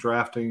future and keep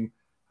drafting,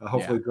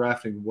 hopefully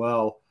drafting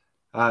well.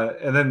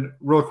 And then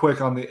real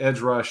quick on the edge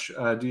rush,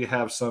 do you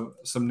have some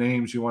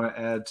names you want to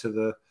add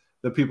to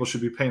the people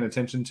should be paying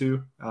attention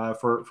to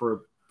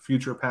for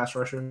future pass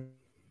rushers?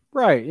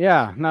 Right.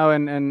 Yeah. No.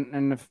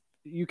 And if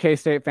you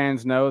K-State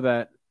fans know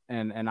that,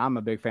 and I'm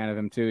a big fan of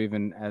him too,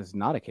 even as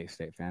not a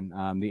K-State fan.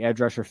 The edge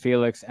rusher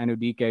Felix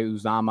Enudike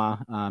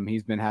Uzama,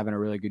 he's been having a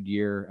really good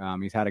year.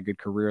 He's had a good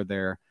career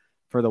there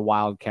for the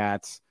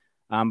Wildcats.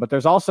 But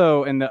there's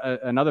also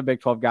another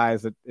Big 12 guy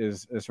that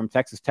is from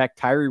Texas Tech,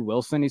 Tyree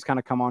Wilson. He's kind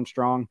of come on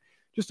strong.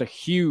 Just a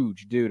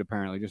huge dude,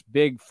 apparently, just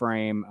big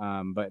frame,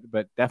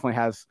 but definitely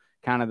has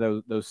kind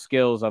of those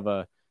skills of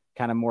a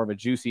kind of more of a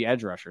juicy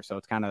edge rusher. So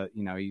it's kind of,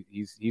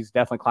 he's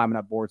definitely climbing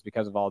up boards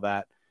because of all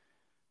that.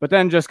 But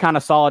then just kind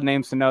of solid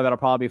names to know that'll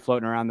probably be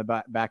floating around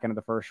the back end of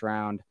the first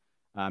round.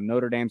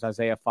 Notre Dame's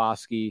Isaiah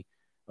Foskey,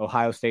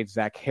 Ohio State's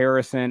Zach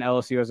Harrison,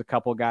 LSU has a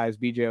couple guys,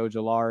 BJ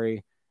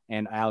Ojulari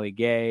and Ali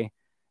Gay.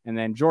 And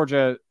then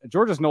Georgia's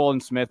Nolan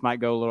Smith might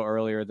go a little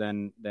earlier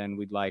than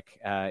we'd like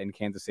in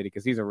Kansas City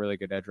because he's a really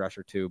good edge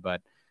rusher too.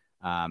 But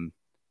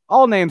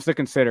all names to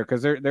consider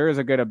because there is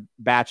a good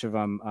batch of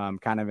them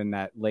kind of in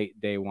that late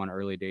day one,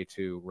 early day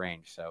two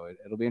range. So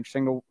it'll be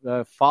interesting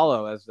to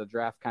follow as the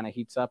draft kind of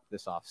heats up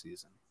this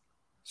offseason.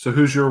 So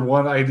who's your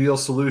one ideal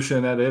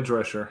solution at edge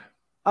rusher?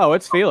 Oh,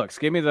 it's Felix.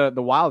 Give me the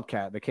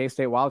Wildcat, the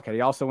K-State Wildcat.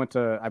 He also went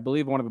to, I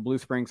believe, one of the Blue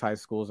Springs high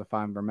schools, if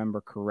I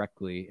remember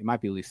correctly. It might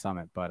be Lee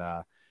Summit,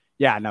 but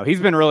yeah, no, he's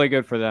been really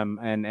good for them,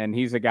 and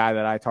he's a guy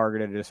that I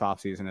targeted this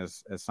offseason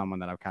as someone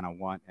that I kind of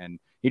want, and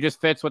he just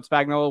fits what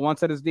Spagnuolo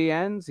wants at his D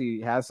ends. He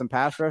has some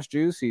pass rush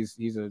juice.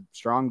 He's a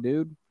strong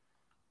dude.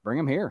 Bring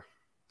him here.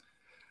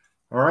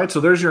 All right, so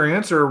there's your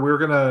answer. We're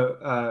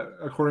gonna,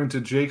 according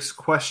to Jake's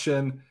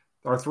question,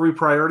 our three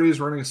priorities.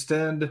 We're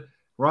gonna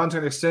Ron's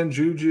gonna extend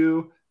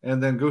Juju,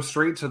 and then go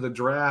straight to the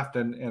draft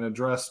and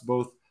address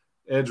both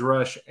edge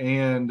rush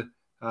and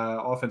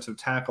offensive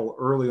tackle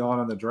early on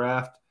in the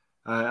draft.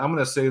 I'm going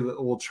to say that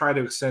we'll try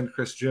to extend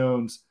Chris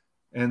Jones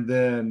and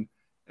then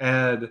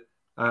add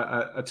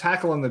a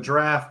tackle in the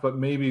draft, but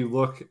maybe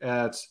look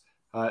at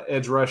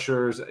edge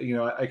rushers.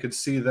 I could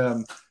see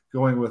them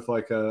going with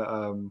like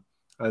a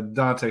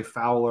Dante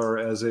Fowler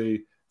as a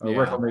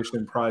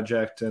reclamation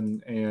project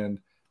and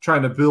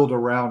trying to build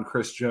around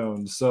Chris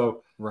Jones.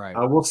 So right.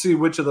 We'll see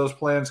which of those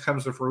plans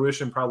comes to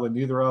fruition. Probably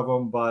neither of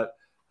them, but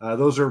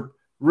those are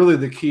really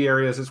the key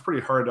areas. It's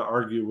pretty hard to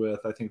argue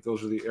with. I think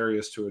those are the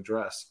areas to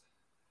address.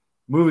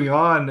 Moving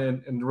on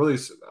and really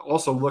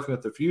also looking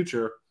at the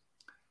future,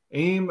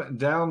 Aim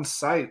Down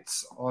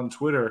Sights on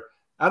Twitter.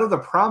 Out of the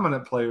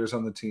prominent players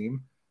on the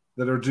team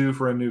that are due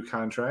for a new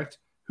contract,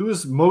 who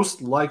is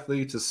most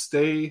likely to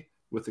stay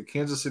with the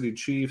Kansas City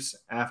Chiefs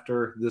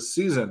after this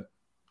season?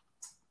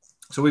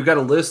 So we've got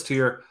a list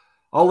here.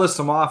 I'll list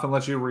them off and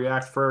let you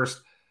react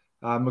first.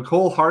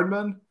 Mecole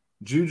Hardman,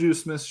 Juju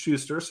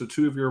Smith-Schuster, so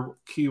two of your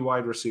key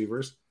wide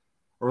receivers.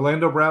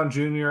 Orlando Brown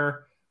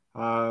Jr.,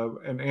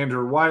 and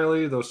Andrew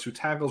Wiley, those two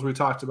tackles we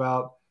talked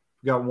about.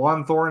 We got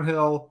Juan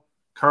Thornhill,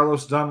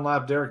 Carlos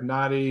Dunlap, Derek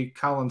Nottie,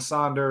 Colin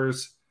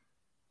Saunders,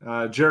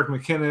 Jerick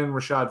McKinnon,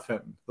 Rashad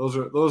Fenton. Those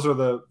are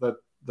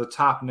the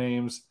top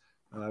names.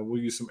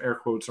 We'll use some air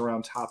quotes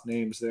around top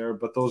names there,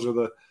 but those are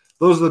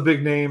the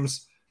big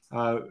names.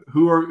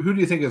 Who do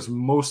you think is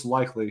most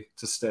likely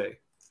to stay?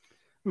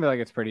 I feel like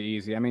it's pretty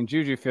easy. I mean,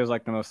 Juju feels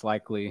like the most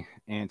likely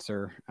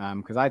answer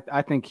because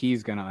I think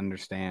he's going to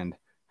understand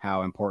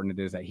how important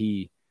it is that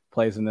he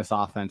plays in this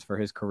offense for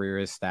his career,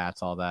 his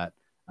stats, all that,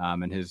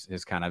 and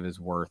his kind of his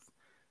worth.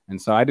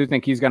 And so I do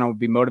think he's going to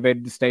be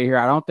motivated to stay here.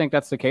 I don't think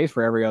that's the case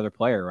for every other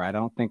player, right? I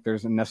don't think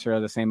there's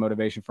necessarily the same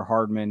motivation for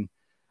Hardman.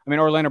 I mean,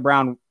 Orlando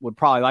Brown would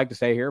probably like to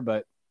stay here,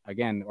 but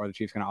again, are the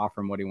Chiefs going to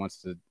offer him what he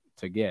wants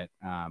to get?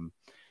 And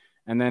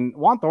then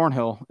Juan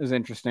Thornhill is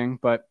interesting,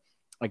 but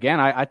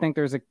again, I think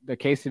there's a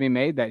case to be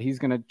made that he's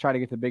going to try to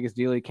get the biggest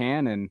deal he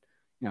can. And,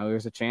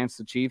 there's a chance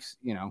the Chiefs,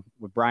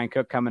 with Brian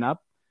Cook coming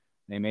up,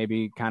 they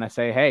maybe kind of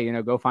say, hey,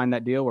 go find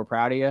that deal. We're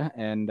proud of you.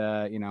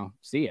 And,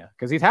 see ya.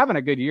 Because he's having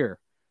a good year.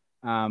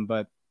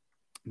 But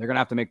they're going to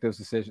have to make those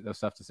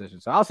tough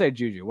decisions. So I'll say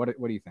Juju. What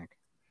do you think?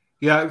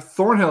 Yeah,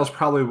 Thornhill is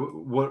probably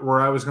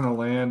where I was going to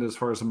land as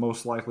far as the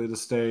most likely to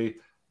stay.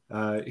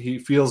 He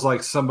feels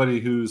like somebody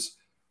who's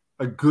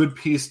a good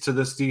piece to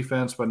this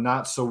defense, but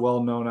not so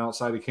well known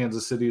outside of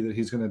Kansas City that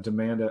he's going to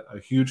demand a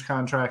huge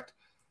contract.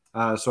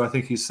 So I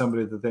think he's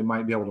somebody that they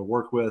might be able to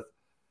work with.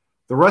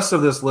 The rest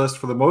of this list,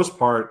 for the most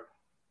part,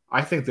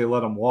 I think they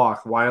let him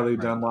walk. Wiley,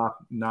 right. Dunlap,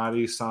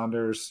 Nottie,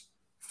 Saunders,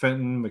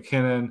 Fenton,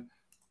 McKinnon.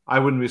 I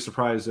wouldn't be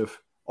surprised if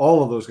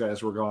all of those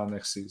guys were gone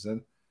next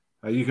season.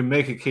 You can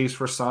make a case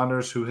for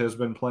Saunders, who has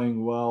been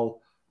playing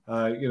well,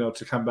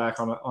 to come back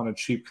on a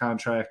cheap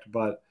contract,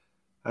 but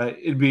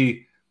it'd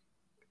be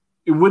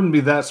it wouldn't be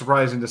that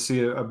surprising to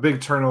see a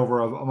big turnover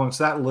amongst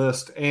that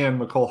list, and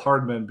Mecole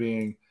Hardman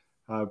being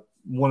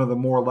one of the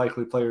more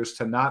likely players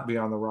to not be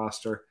on the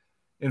roster.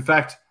 In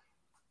fact,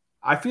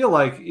 I feel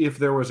like if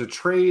there was a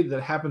trade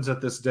that happens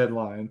at this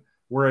deadline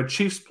where a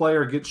Chiefs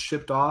player gets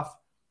shipped off,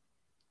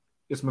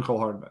 it's Mecole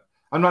Hardman.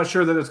 I'm not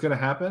sure that it's going to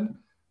happen,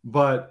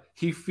 but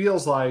he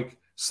feels like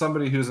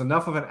somebody who's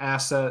enough of an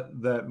asset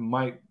that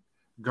might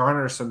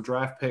garner some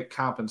draft pick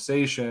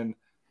compensation,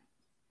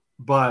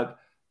 but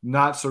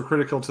not so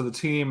critical to the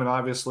team. And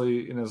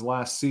obviously in his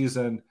last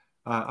season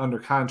under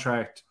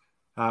contract,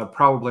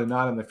 probably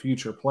not in the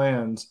future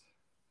plans.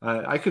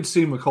 I could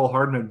see Mecole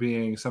Hardman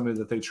being somebody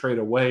that they trade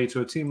away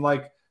to a team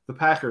like the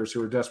Packers,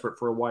 who are desperate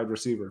for a wide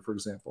receiver, for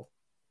example.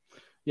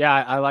 Yeah,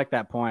 I like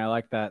that point. I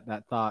like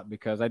that thought,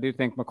 because I do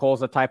think Mecole's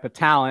the type of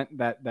talent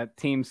that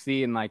teams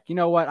see and like, you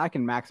know what, I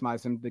can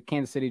maximize him. The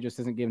Kansas City just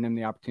isn't giving him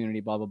the opportunity,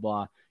 blah, blah,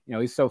 blah. You know,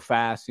 he's so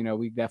fast. You know,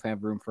 we definitely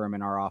have room for him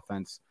in our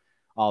offense,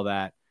 all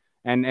that.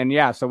 And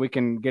yeah, so we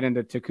can get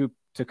into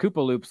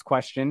Koopa Loop's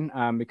question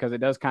because it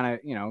does kind of,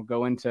 you know,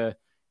 go into,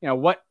 you know,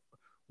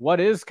 what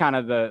is kind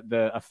of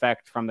the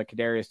effect from the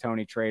Kadarius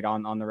Toney trade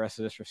on the rest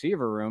of this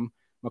receiver room,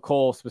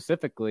 Mecole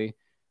specifically.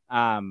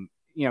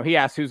 You know, he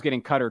asked who's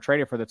getting cut or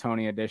traded for the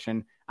Toney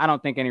addition. I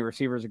don't think any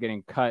receivers are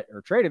getting cut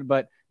or traded,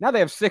 but now they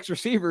have 6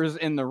 receivers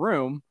in the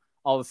room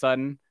all of a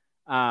sudden.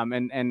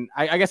 And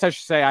I guess I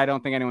should say I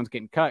don't think anyone's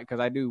getting cut, because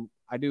I do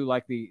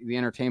like the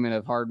entertainment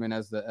of Hardman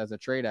as a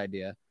trade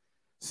idea.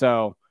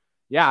 So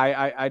yeah,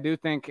 I do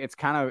think it's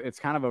kind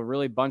of a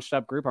really bunched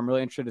up group. I'm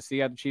really interested to see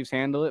how the Chiefs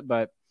handle it,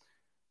 but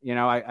you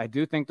know, I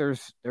do think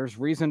there's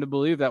reason to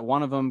believe that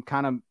one of them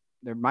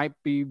it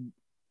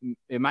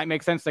might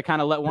make sense to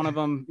kind of let one of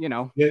them, you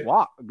know,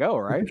 go,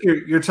 right?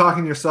 You're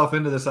talking yourself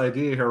into this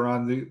idea here,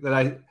 Ron,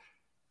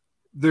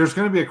 there's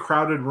going to be a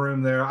crowded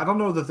room there. I don't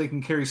know that they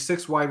can carry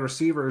 6 wide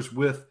receivers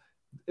with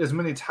as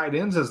many tight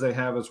ends as they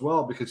have as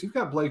well, because you've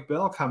got Blake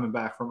Bell coming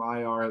back from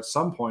IR at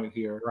some point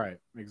here. Right,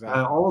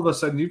 exactly. All of a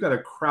sudden, you've got a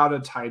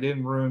crowded tight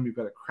end room. You've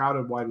got a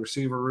crowded wide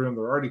receiver room.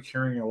 They're already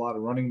carrying a lot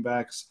of running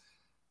backs.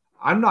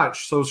 I'm not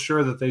so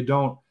sure that they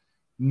don't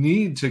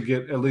need to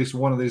get at least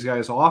one of these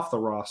guys off the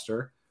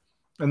roster.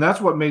 And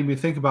that's what made me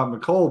think about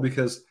Mecole,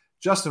 because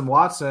Justin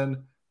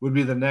Watson would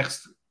be the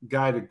next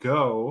guy to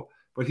go,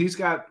 but he's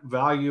got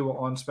value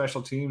on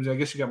special teams. I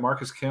guess you got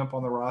Marcus Kemp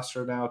on the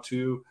roster now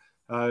too,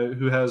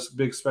 who has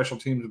big special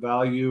teams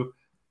value.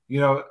 You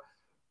know,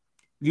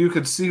 you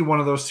could see one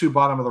of those 2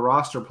 bottom of the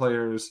roster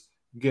players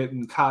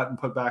getting cut and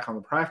put back on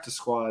the practice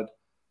squad.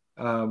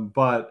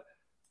 But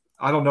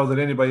I don't know that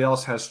anybody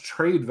else has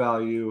trade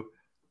value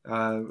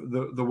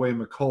the way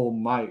Mecole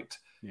might.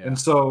 Yeah. And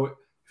so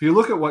if you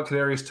look at what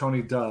Kadarius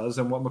Toney does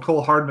and what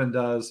Mecole Hardman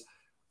does,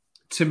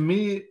 to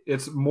me,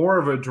 it's more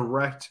of a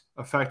direct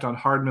effect on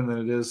Hardman than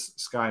it is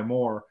Sky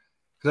Moore,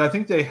 because I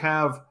think they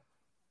have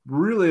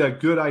really a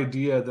good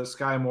idea that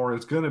Sky Moore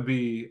is going to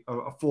be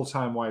a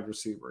full-time wide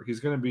receiver. He's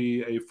going to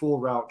be a full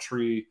route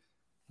tree,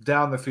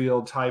 down the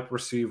field type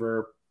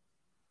receiver.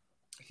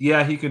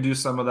 Yeah, he can do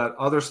some of that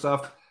other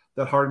stuff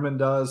that Hardman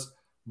does,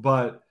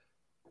 but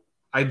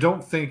I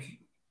don't think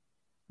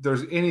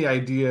there's any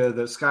idea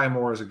that Sky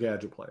Moore is a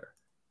gadget player.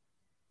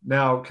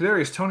 Now,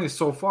 Kadarius Toney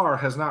so far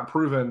has not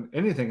proven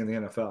anything in the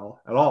NFL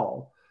at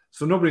all,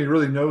 so nobody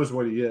really knows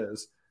what he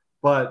is.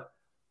 But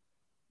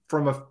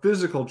from a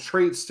physical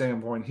trait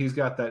standpoint, he's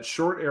got that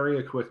short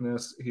area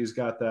quickness. He's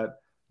got that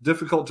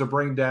difficult to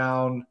bring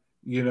down,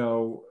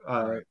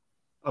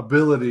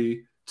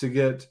 ability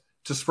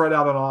to spread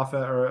out an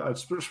offense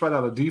or spread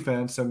out a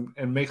defense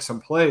and make some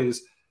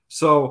plays.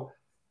 So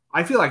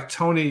I feel like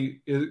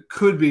Toney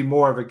could be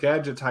more of a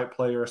gadget type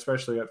player,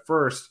 especially at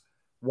first,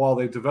 while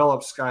they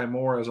develop Sky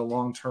Moore as a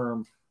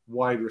long-term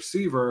wide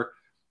receiver.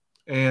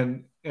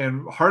 And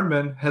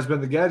Hardman has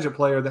been the gadget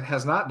player that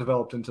has not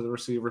developed into the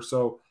receiver.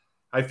 So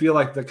I feel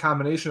like the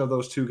combination of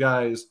those 2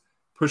 guys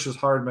pushes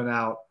Hardman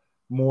out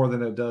more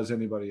than it does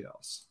anybody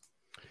else.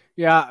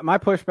 Yeah, my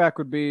pushback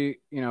would be,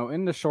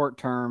 in the short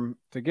term,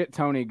 to get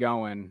Toney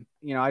going,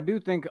 I do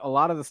think a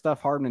lot of the stuff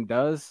Hardman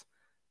does,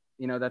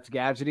 that's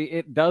gadgety.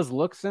 It does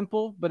look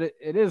simple, but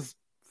it is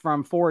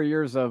from 4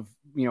 years of,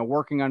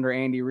 working under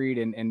Andy Reid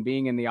and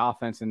being in the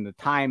offense and the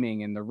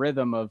timing and the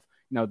rhythm of,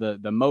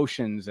 the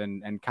motions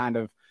and kind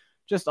of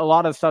just a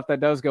lot of stuff that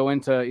does go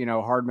into,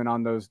 Hardman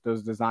on those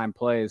design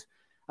plays.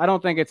 I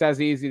don't think it's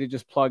as easy to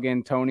just plug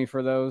in Toney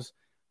for those,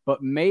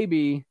 but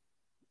maybe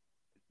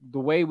the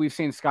way we've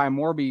seen Sky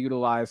Moore be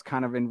utilized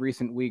kind of in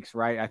recent weeks,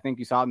 right? I think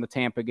you saw it in the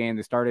Tampa game.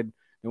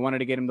 They wanted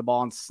to get him the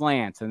ball in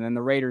slants. And then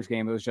the Raiders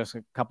game, it was just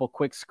a couple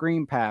quick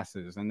screen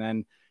passes. And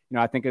then,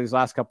 I think in his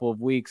last couple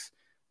of weeks,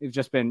 it's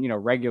just been,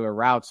 regular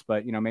routes,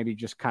 but, maybe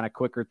just kind of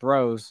quicker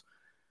throws.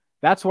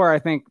 That's where I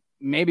think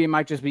maybe it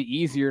might just be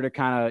easier to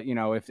kind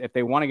of, if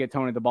they want to get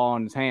Toney the ball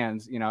in his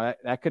hands,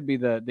 that could be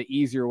the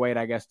easier way,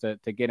 I guess, to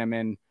get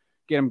him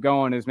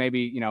going is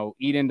maybe,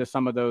 eat into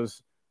some of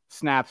those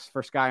snaps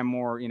for Sky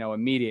Moore,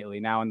 immediately.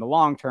 Now in the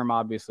long term,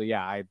 obviously,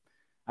 yeah,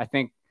 I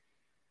think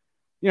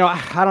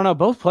I don't know.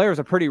 Both players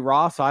are pretty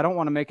raw, so I don't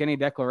want to make any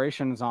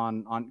declarations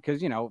on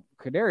because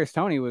Kadarius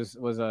Toney was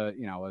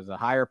a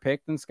higher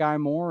pick than Sky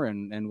Moore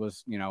and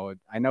was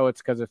I know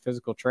it's because of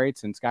physical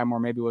traits, and Sky Moore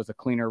maybe was a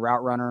cleaner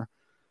route runner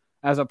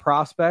as a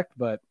prospect,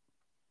 but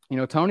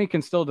Toney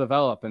can still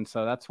develop, and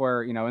so that's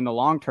where in the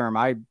long term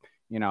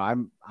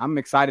I'm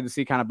excited to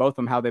see kind of both of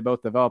them how they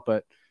both develop,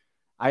 but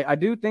I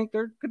do think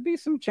there could be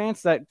some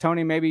chance that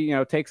Toney maybe,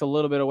 takes a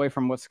little bit away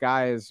from what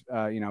Sky has,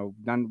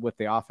 done with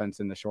the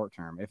offense in the short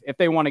term, if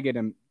they want to get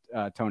him,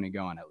 Toney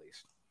going at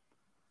least.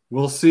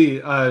 We'll see.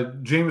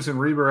 Jameson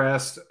Reber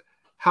asked,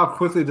 how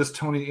quickly does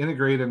Toney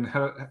integrate and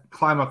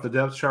climb up the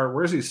depth chart?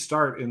 Where does he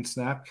start in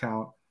snap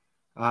count?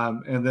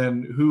 And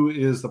then who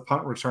is the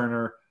punt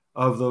returner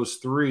of those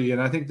three?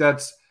 And I think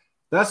that's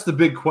the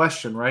big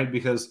question, right?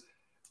 Because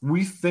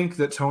we think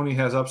that Toney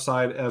has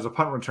upside as a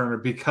punt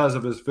returner because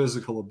of his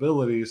physical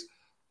abilities,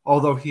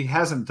 although he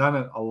hasn't done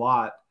it a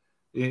lot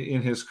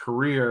in his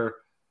career.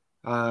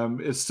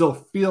 It still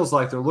feels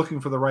like they're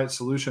looking for the right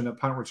solution at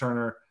punt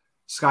returner.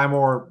 Sky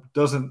Moore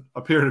doesn't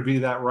appear to be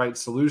that right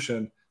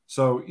solution.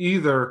 So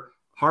either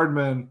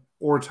Hardman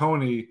or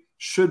Toney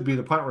should be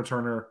the punt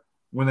returner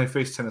when they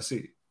face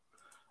Tennessee.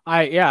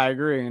 I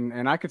agree.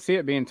 And I could see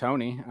it being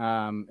Toney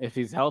if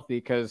he's healthy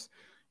because –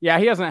 yeah,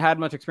 he hasn't had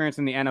much experience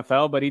in the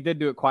NFL, but he did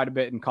do it quite a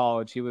bit in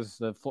college. He was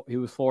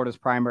Florida's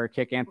primary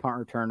kick and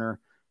punt returner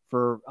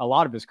for a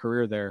lot of his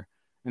career there.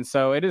 And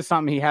so it is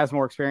something he has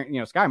more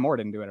experience. Sky Moore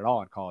didn't do it at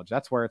all in college.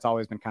 That's where it's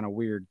always been kind of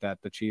weird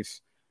that the Chiefs,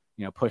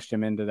 pushed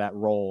him into that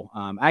role.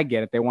 I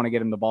get it. They want to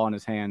get him the ball in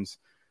his hands.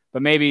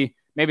 But maybe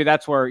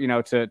that's where,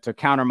 to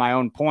counter my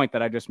own point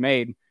that I just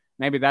made,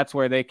 maybe that's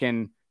where they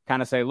can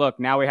kind of say, look,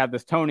 now we have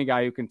this Toney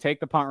guy who can take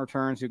the punt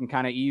returns, who can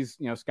kind of ease,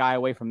 Sky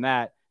away from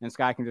that. And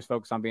Sky can just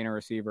focus on being a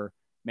receiver.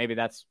 Maybe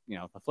that's,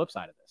 the flip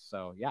side of this.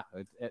 So, yeah,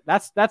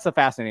 that's a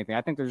fascinating thing.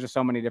 I think there's just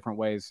so many different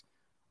ways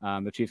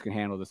the Chiefs can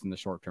handle this in the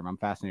short term. I'm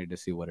fascinated to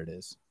see what it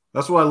is.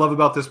 That's what I love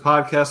about this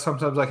podcast.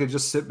 Sometimes I could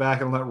just sit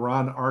back and let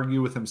Ron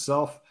argue with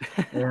himself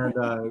and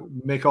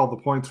make all the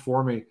points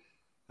for me.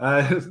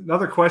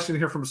 Another question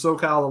here from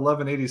SoCal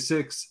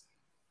 1186.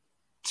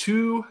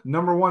 2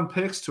 number 1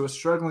 picks to a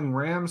struggling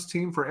Rams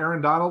team for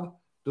Aaron Donald.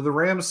 Do the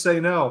Rams say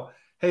no?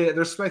 Hey,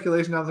 there's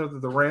speculation out there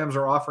that the Rams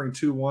are offering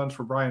 2 1s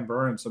for Brian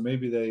Burns, so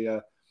maybe they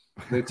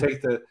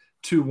take the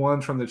 2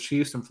 1s from the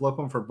Chiefs and flip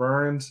them for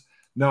Burns.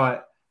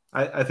 No,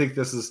 I think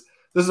this is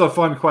a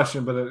fun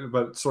question,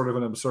 but sort of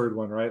an absurd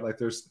one, right? Like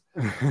there's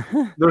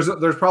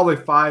probably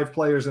 5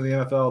 players in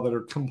the NFL that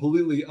are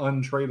completely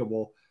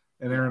untradeable,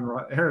 and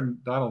Aaron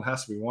Donald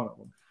has to be one of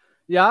them.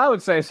 Yeah, I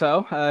would say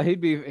so.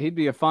 He'd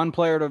be a fun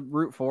player to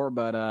root for,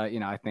 but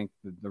I think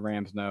the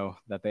Rams know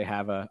that they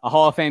have a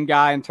Hall of Fame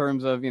guy in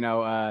terms of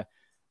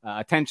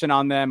attention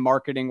on them,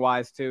 marketing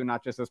wise too,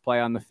 not just his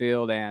play on the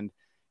field. And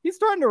he's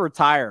starting to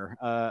retire,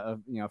 a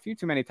few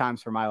too many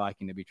times for my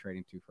liking to be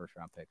trading 2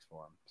 first-round picks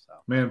for him. So,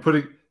 man,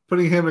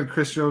 putting him and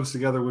Chris Jones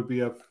together would be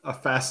a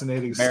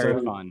fascinating very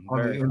study fun, on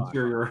very the fun.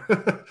 interior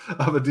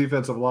of a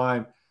defensive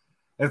line.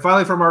 And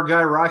finally, from our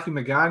guy Rocky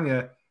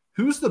Magana,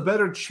 who's the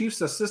better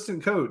Chiefs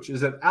assistant coach?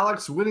 Is it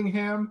Alex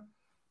Whittingham,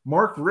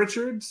 Mark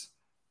Richards,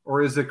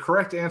 or is the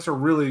correct answer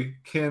really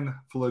Ken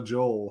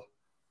Flajole?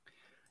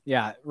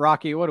 Yeah,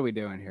 Rocky, what are we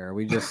doing here?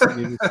 We just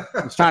trying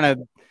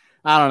to.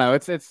 I don't know.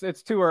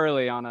 It's too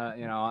early on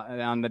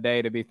on the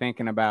day to be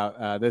thinking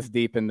about this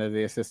deep into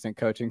the assistant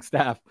coaching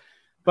staff.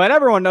 But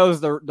everyone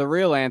knows the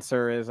real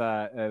answer is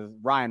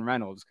Ryan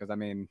Reynolds, because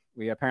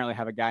we apparently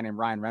have a guy named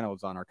Ryan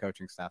Reynolds on our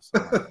coaching staff.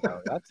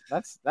 So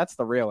that's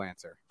the real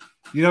answer.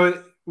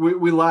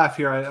 We laugh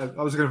here.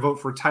 I was going to vote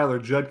for Tyler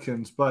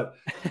Judkins, but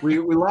we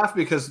laugh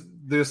because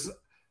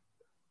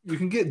you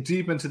can get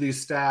deep into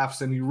these staffs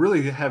and you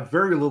really have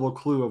very little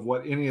clue of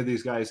what any of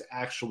these guys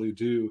actually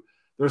do.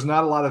 There's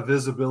not a lot of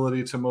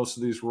visibility to most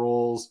of these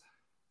roles.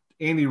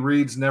 Andy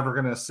Reid's never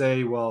going to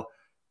say, well,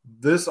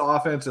 this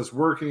offense is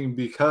working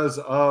because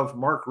of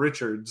Mark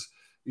Richards.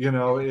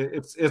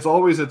 It's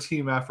always a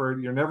team effort.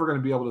 You're never going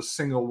to be able to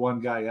single one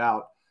guy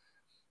out.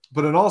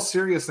 But in all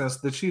seriousness,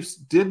 the Chiefs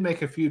did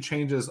make a few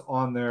changes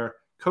on their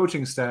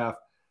coaching staff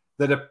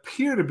that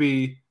appear to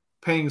be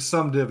paying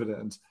some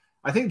dividends.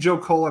 I think Joe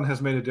Cullen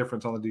has made a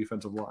difference on the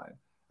defensive line.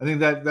 I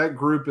think that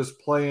group is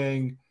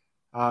playing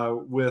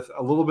with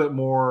a little bit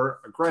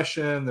more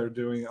aggression. They're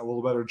doing a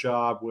little better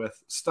job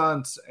with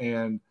stunts,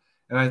 and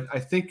I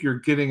think you're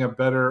getting a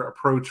better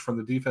approach from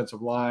the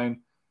defensive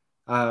line.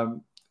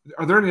 Are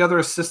there any other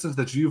assistants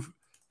that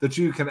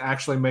you can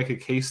actually make a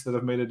case that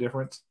have made a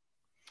difference?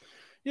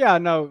 Yeah,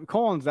 no,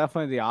 Cullen's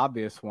definitely the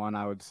obvious one,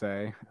 I would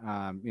say.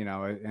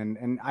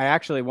 And I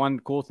actually, one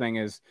cool thing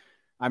is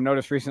I've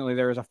noticed recently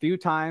there is a few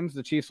times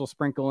the Chiefs will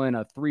sprinkle in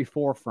a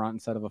 3-4 front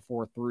instead of a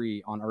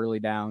 4-3 on early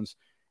downs.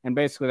 And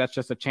basically that's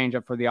just a change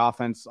up for the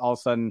offense. All of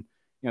a sudden,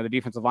 the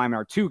defensive linemen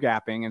are 2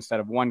 gapping instead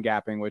of 1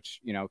 gapping,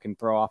 which, can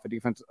throw off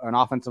an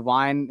offensive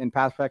line in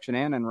pass protection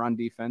and run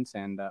defense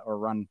and or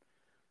run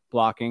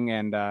blocking.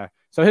 And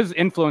so his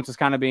influence is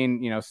kind of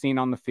being, seen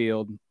on the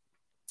field.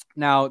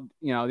 Now,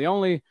 the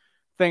only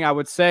thing I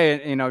would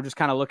say, just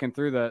kind of looking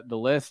through the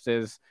list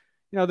is,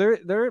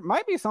 there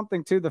might be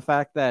something to the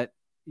fact that,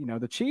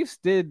 the Chiefs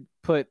did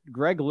put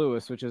Greg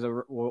Lewis, which is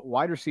a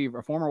wide receiver,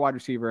 a former wide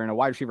receiver and a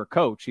wide receiver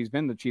coach. He's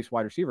been the Chiefs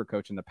wide receiver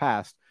coach in the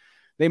past.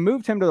 They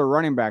moved him to the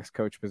running backs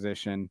coach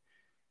position.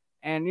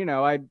 And,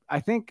 I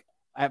think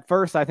at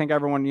first,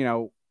 everyone,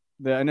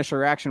 the initial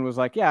reaction was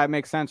like, yeah, it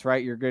makes sense,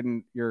 right? You're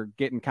getting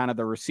kind of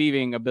the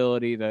receiving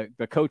ability,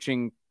 the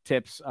coaching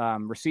tips,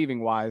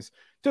 receiving wise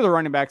to the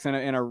running backs in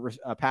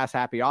a pass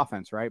happy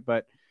offense. Right.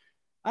 But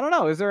I don't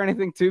know. Is there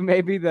anything to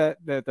maybe that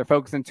they're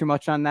focusing too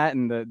much on that,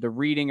 and the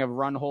reading of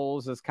run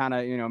holes has kind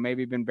of,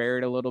 maybe been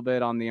buried a little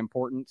bit on the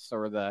importance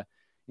or the,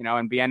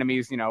 and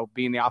Bieniemy's,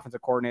 being the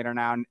offensive coordinator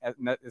now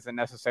isn't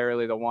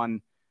necessarily the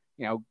one,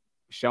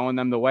 showing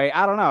them the way.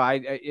 I don't know.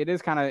 It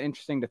is kind of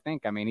interesting to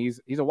think. I mean, he's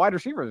a wide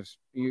receivers.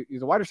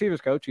 He's a wide receivers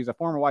coach. He's a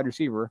former wide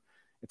receiver.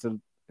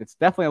 It's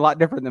definitely a lot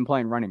different than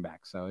playing running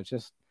back. So it's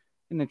just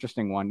an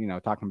interesting one,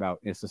 talking about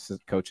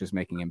assistant coaches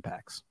making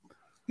impacts.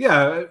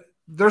 Yeah.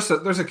 There's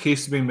a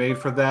case to be made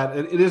for that.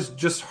 It is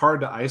just hard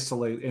to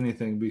isolate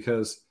anything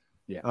because,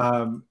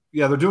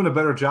 they're doing a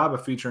better job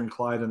of featuring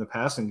Clyde in the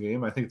passing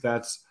game. I think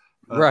that's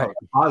right.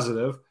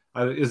 Positive.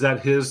 Is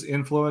that his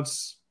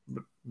influence?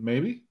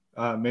 Maybe,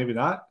 maybe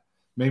not.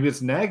 Maybe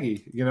it's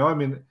Nagy.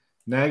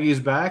 Nagy's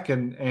back,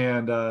 and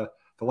the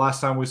last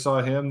time we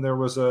saw him, there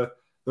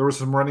were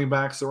some running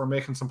backs that were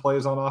making some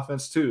plays on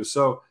offense too.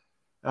 So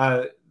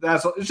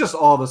it's just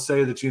all to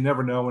say that you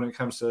never know when it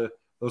comes to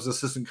those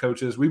assistant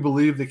coaches. We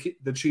believe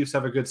the Chiefs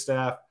have a good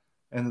staff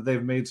and that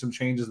they've made some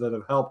changes that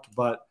have helped,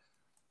 but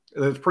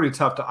it's pretty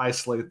tough to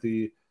isolate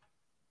the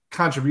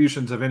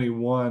contributions of any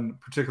one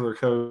particular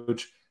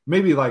coach.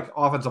 Maybe like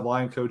offensive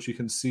line coach, you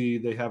can see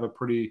they have a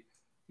pretty,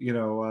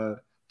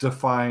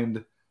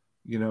 defined,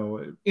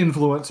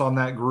 influence on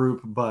that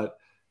group. But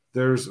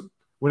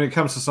when it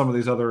comes to some of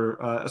these other,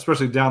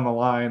 especially down the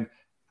line,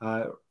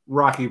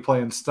 Rocky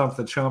playing Stump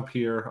the Chump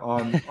here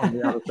on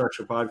the Out of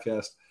Structure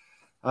podcast.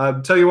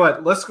 Tell you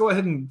what, let's go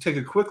ahead and take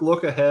a quick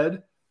look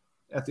ahead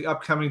at the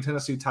upcoming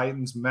Tennessee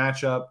Titans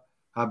matchup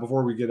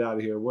before we get out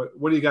of here. What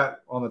do you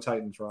got on the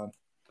Titans, Ron?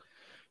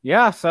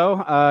 Yeah,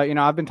 so,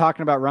 I've been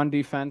talking about run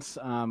defense,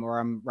 or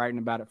I'm writing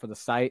about it for the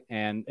site,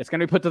 and it's going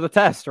to be put to the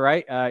test,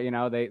 right?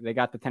 They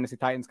got the Tennessee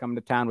Titans coming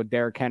to town with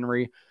Derrick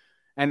Henry.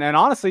 And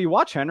honestly, you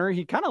watch Henry,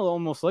 he kind of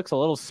almost looks a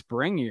little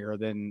springier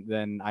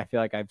than I feel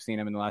like I've seen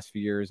him in the last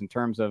few years in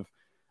terms of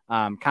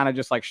kind of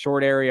just like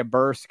short area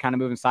burst, kind of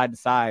moving side to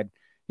side.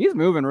 He's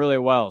moving really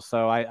well.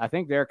 So I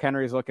think Derrick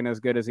Henry is looking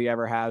as good as he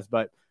ever has.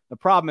 But the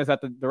problem is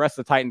that the rest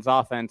of the Titans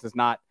offense is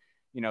not,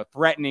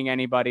 threatening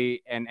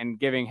anybody and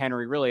giving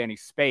Henry really any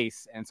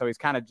space. And so he's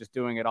kind of just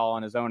doing it all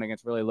on his own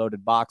against really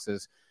loaded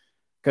boxes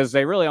because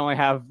they really only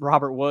have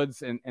Robert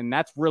Woods. And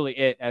that's really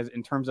it as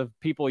in terms of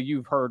people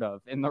you've heard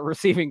of in the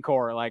receiving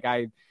core. Like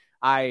I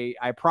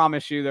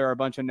promise you, there are a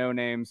bunch of no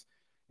names.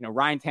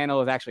 Ryan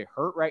Tannehill is actually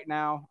hurt right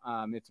now.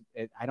 I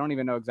don't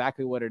even know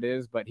exactly what it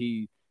is, but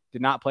he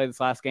did not play this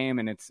last game,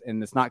 and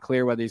it's not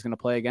clear whether he's going to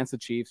play against the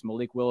Chiefs.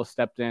 Malik Willis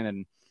stepped in,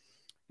 and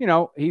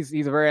he's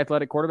a very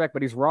athletic quarterback,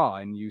 but he's raw,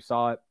 and you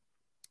saw it.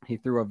 He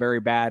threw a very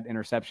bad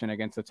interception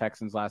against the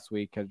Texans last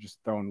week, just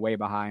throwing way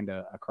behind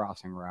a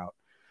crossing route.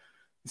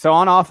 So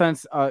on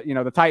offense,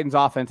 the Titans'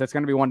 offense, it's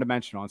going to be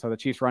one-dimensional, and so the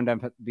Chiefs'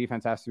 run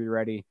defense has to be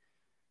ready.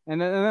 And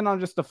then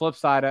on just the flip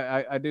side,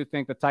 I do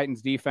think the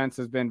Titans' defense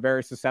has been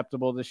very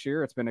susceptible this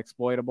year. It's been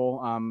exploitable.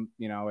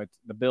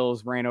 The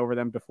Bills ran over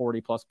them to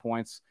 40-plus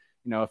points.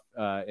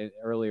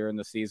 Earlier in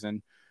the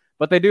season,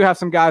 but they do have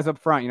some guys up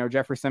front.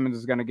 Jeffrey Simmons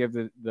is going to give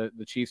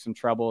the Chiefs some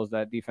trouble as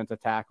that defensive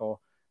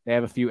tackle. They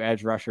have a few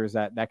edge rushers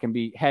that can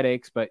be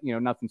headaches, but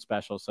nothing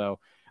special. So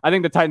I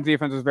think the Titans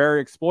defense is very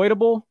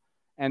exploitable,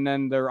 and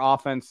then their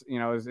offense,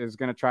 is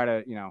going to try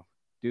to,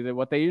 do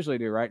what they usually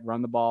do, right?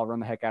 Run the ball,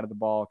 run the heck out of the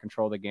ball,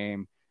 control the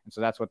game. And so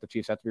that's what the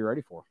Chiefs have to be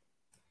ready for.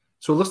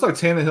 So it looks like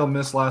Tannehill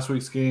missed last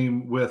week's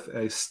game with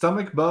a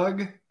stomach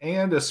bug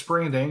and a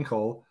sprained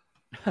ankle.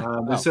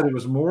 They said it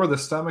was more the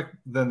stomach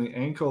than the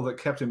ankle that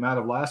kept him out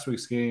of last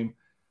week's game,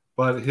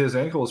 but his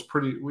ankle is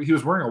he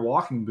was wearing a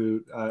walking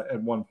boot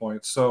at one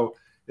point. So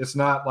it's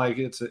not like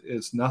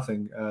it's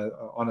nothing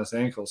on his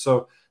ankle.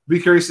 So be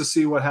curious to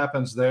see what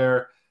happens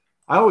there.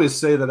 I always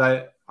say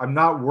that I'm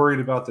not worried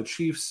about the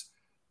Chiefs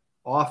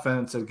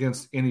offense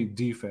against any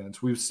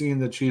defense. We've seen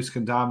the Chiefs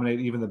can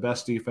dominate even the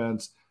best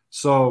defense.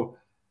 So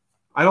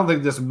I don't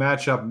think this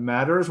matchup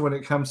matters when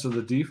it comes to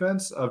the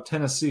defense of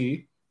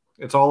Tennessee.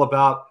 It's all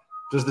about,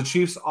 does the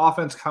Chiefs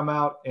offense come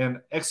out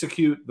and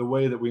execute the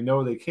way that we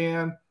know they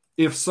can?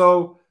 If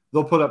so,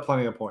 they'll put up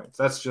plenty of points.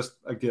 That's just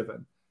a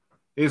given.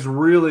 It's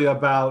really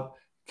about,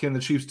 can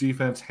the Chiefs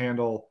defense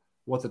handle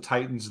what the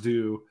Titans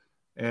do?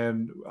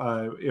 And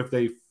if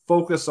they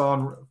focus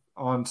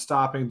on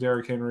stopping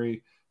Derrick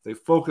Henry, they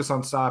focus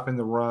on stopping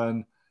the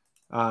run,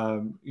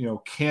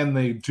 can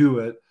they do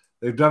it?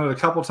 They've done it a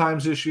couple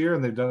times this year,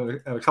 and they've done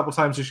it a couple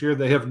times this year.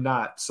 They have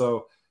not.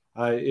 So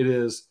it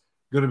is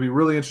going to be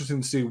really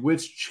interesting to see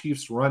which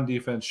Chiefs run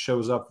defense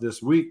shows up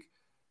this week,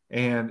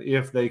 and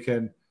if they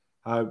can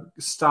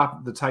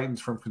stop the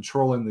Titans from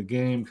controlling the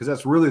game, because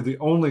that's really the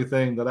only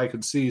thing that I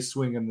could see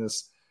swinging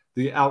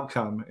the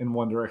outcome in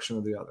one direction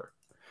or the other.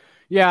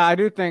 Yeah, I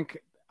do think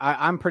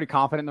I'm pretty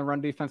confident in the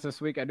run defense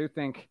this week. I do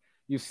think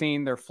you've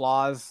seen their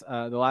flaws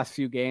the last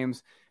few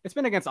games. It's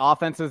been against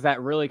offenses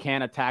that really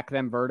can attack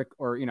them vertical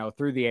or,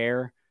 through the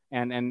air.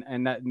 And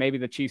that maybe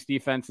the Chiefs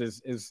defense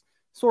is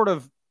sort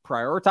of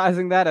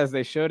prioritizing that as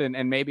they should,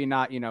 and maybe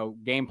not,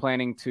 game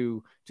planning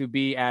to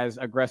be as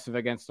aggressive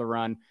against the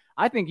run.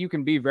 I think you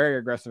can be very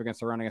aggressive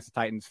against the run against the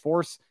Titans.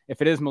 Force,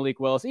 if it is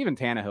Malik Willis, even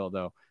Tannehill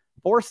though,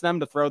 force them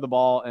to throw the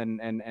ball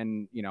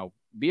and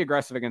be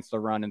aggressive against the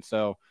run. And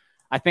so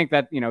I think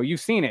that, you've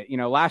seen it,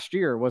 last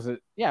year, was it?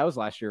 Yeah, it was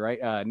last year,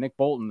 right? Nick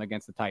Bolton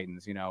against the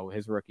Titans,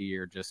 his rookie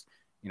year, just,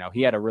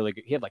 he had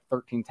like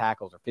 13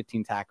 tackles or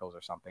 15 tackles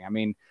or something. I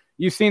mean,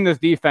 you've seen this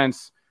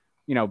defense,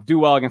 do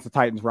well against the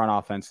Titans run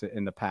offense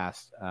in the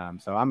past.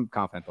 So I'm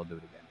confident they'll do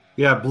it again.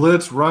 Yeah.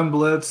 Blitz, run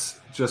blitz,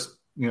 just,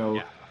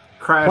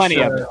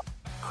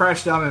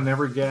 crash down in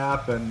every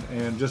gap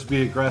and just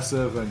be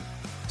aggressive and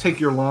take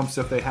your lumps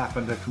if they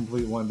happen to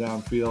complete one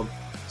downfield.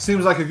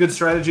 Seems like a good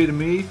strategy to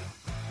me.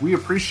 We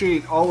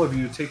appreciate all of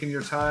you taking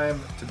your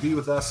time to be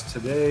with us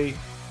today.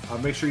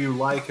 Make sure you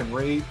like and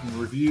rate and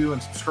review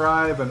and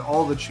subscribe, and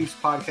all the Chiefs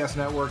podcast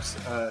networks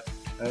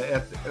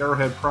at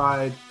Arrowhead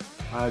Pride.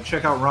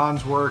 Check out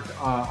Ron's work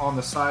on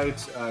the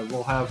site.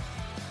 I'll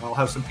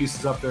have some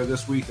pieces up there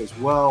this week as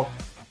well.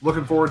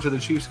 Looking forward to the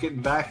Chiefs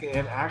getting back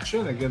in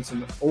action against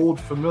an old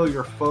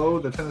familiar foe,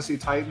 the Tennessee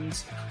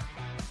Titans.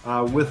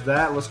 With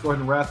that, let's go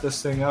ahead and wrap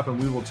this thing up,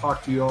 and we will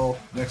talk to you all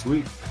next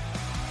week.